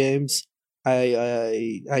stream video games.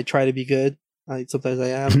 I try to be good. Sometimes I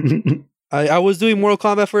am. I was doing Mortal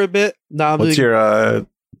Kombat for a bit. Now What's your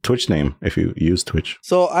Twitch name if you use Twitch?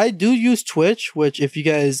 So I do use Twitch, which if you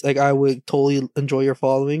guys like, I would totally enjoy your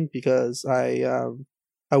following because I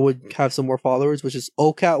would have some more followers, which is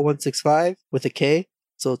Okat165 with a K.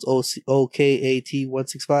 So it's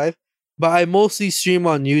OKAT165. But I mostly stream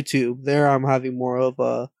on YouTube. There I'm having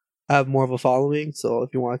I have more of a following. So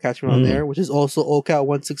if you want to catch me on there, which is also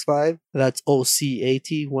Okat165. That's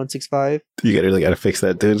OCAT165. You really gotta fix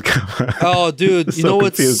that, dude. Oh, dude. You know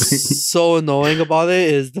what's confusing. so annoying about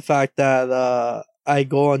it is the fact that I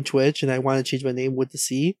go on Twitch and I want to change my name with the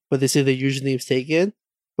C, but they say the username's taken.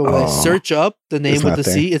 But when I search up the name with the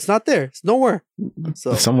C, it's not there. It's nowhere.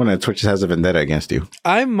 So someone at Twitch has a vendetta against you.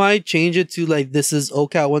 I might change it to like this is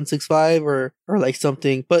Okat165 or like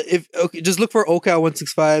something. But just look for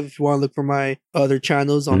Okat165 if you want to look for my other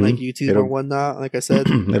channels on like YouTube or whatnot. Like I said,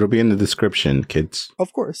 it'll be in the description, kids.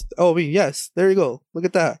 Of course. Oh, yes. There you go. Look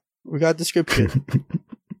at that. We got description.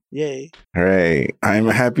 Yay. All right. I'm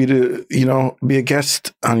happy to be a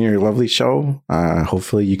guest on your lovely show.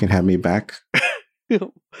 Hopefully you can have me back.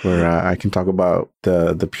 Where I can talk about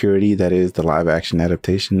the purity that is the live action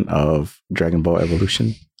adaptation of Dragon Ball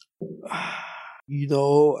Evolution.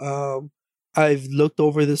 I've looked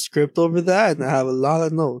over the script over that and I have a lot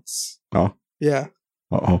of notes. Oh. Yeah.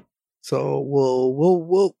 Uh-oh.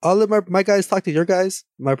 So I'll let my guys talk to your guys.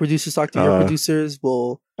 My producers talk to your producers.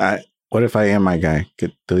 What if I am my guy?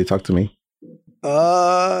 Do they talk to me?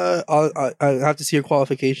 I have to see your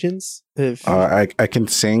qualifications. If I can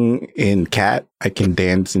sing in cat, I can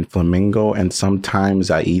dance in flamingo, and sometimes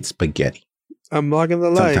I eat spaghetti. I'm not gonna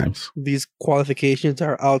lie, sometimes. These qualifications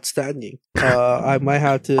are outstanding. I might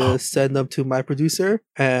have to send them to my producer,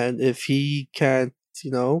 and if he can't,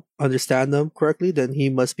 understand them correctly, then he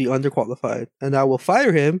must be underqualified, and I will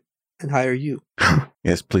fire him and hire you.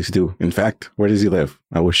 Yes, please do. In fact, where does he live?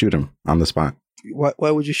 I will shoot him on the spot. Why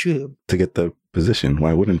would you shoot him? To get the position.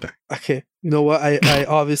 Why wouldn't I? Okay. You know what? I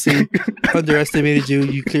obviously underestimated you.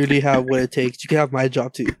 You clearly have what it takes. You can have my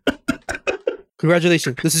job too.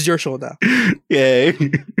 Congratulations. This is your show now. Yay.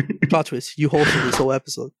 Plot twist. You hosted this whole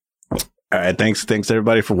episode. All right. Thanks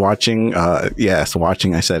everybody for watching.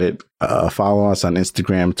 Watching. I said it. Follow us on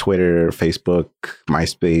Instagram, Twitter, Facebook,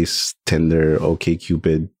 MySpace, Tinder,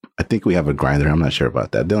 OkCupid. I think we have a Grinder. I'm not sure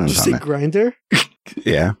about that. Dylan's on that. Grinder?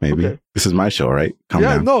 Yeah, maybe. Okay. This is my show, right? Calm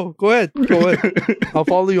down. No, go ahead. I'll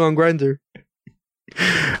follow you on Grinder.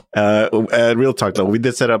 Real talk though, we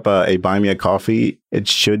did set up a Buy Me a Coffee. It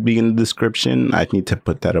should be in the description. I need to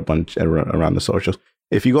put that up on around the socials.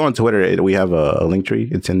 If you go on Twitter, we have a link tree.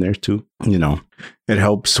 It's in there too. It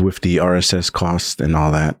helps with the RSS cost and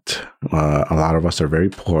all that. A lot of us are very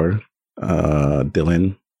poor.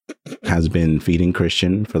 Dylan has been feeding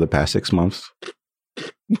Christian for the past 6 months.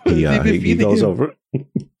 He goes over.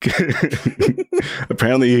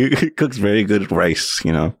 Apparently, he cooks very good rice.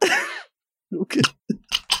 Okay.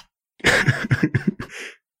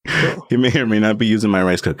 He may or may not be using my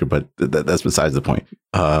rice cooker, but that's besides the point.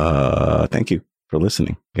 Thank you for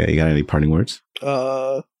listening. Yeah, you got any parting words?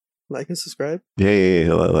 Like and subscribe.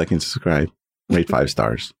 Yeah. Like and subscribe. Rate 5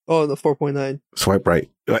 stars. Oh, the 4.9. Swipe right.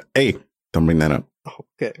 Hey, don't bring that up. Oh,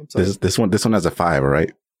 okay, I'm sorry. This one has a 5. All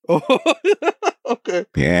right. Oh, okay.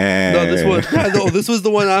 Yeah. No, this one. No, this was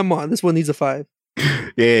the one I'm on. This one needs a 5.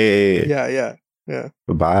 Yeah. Yeah.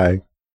 Bye.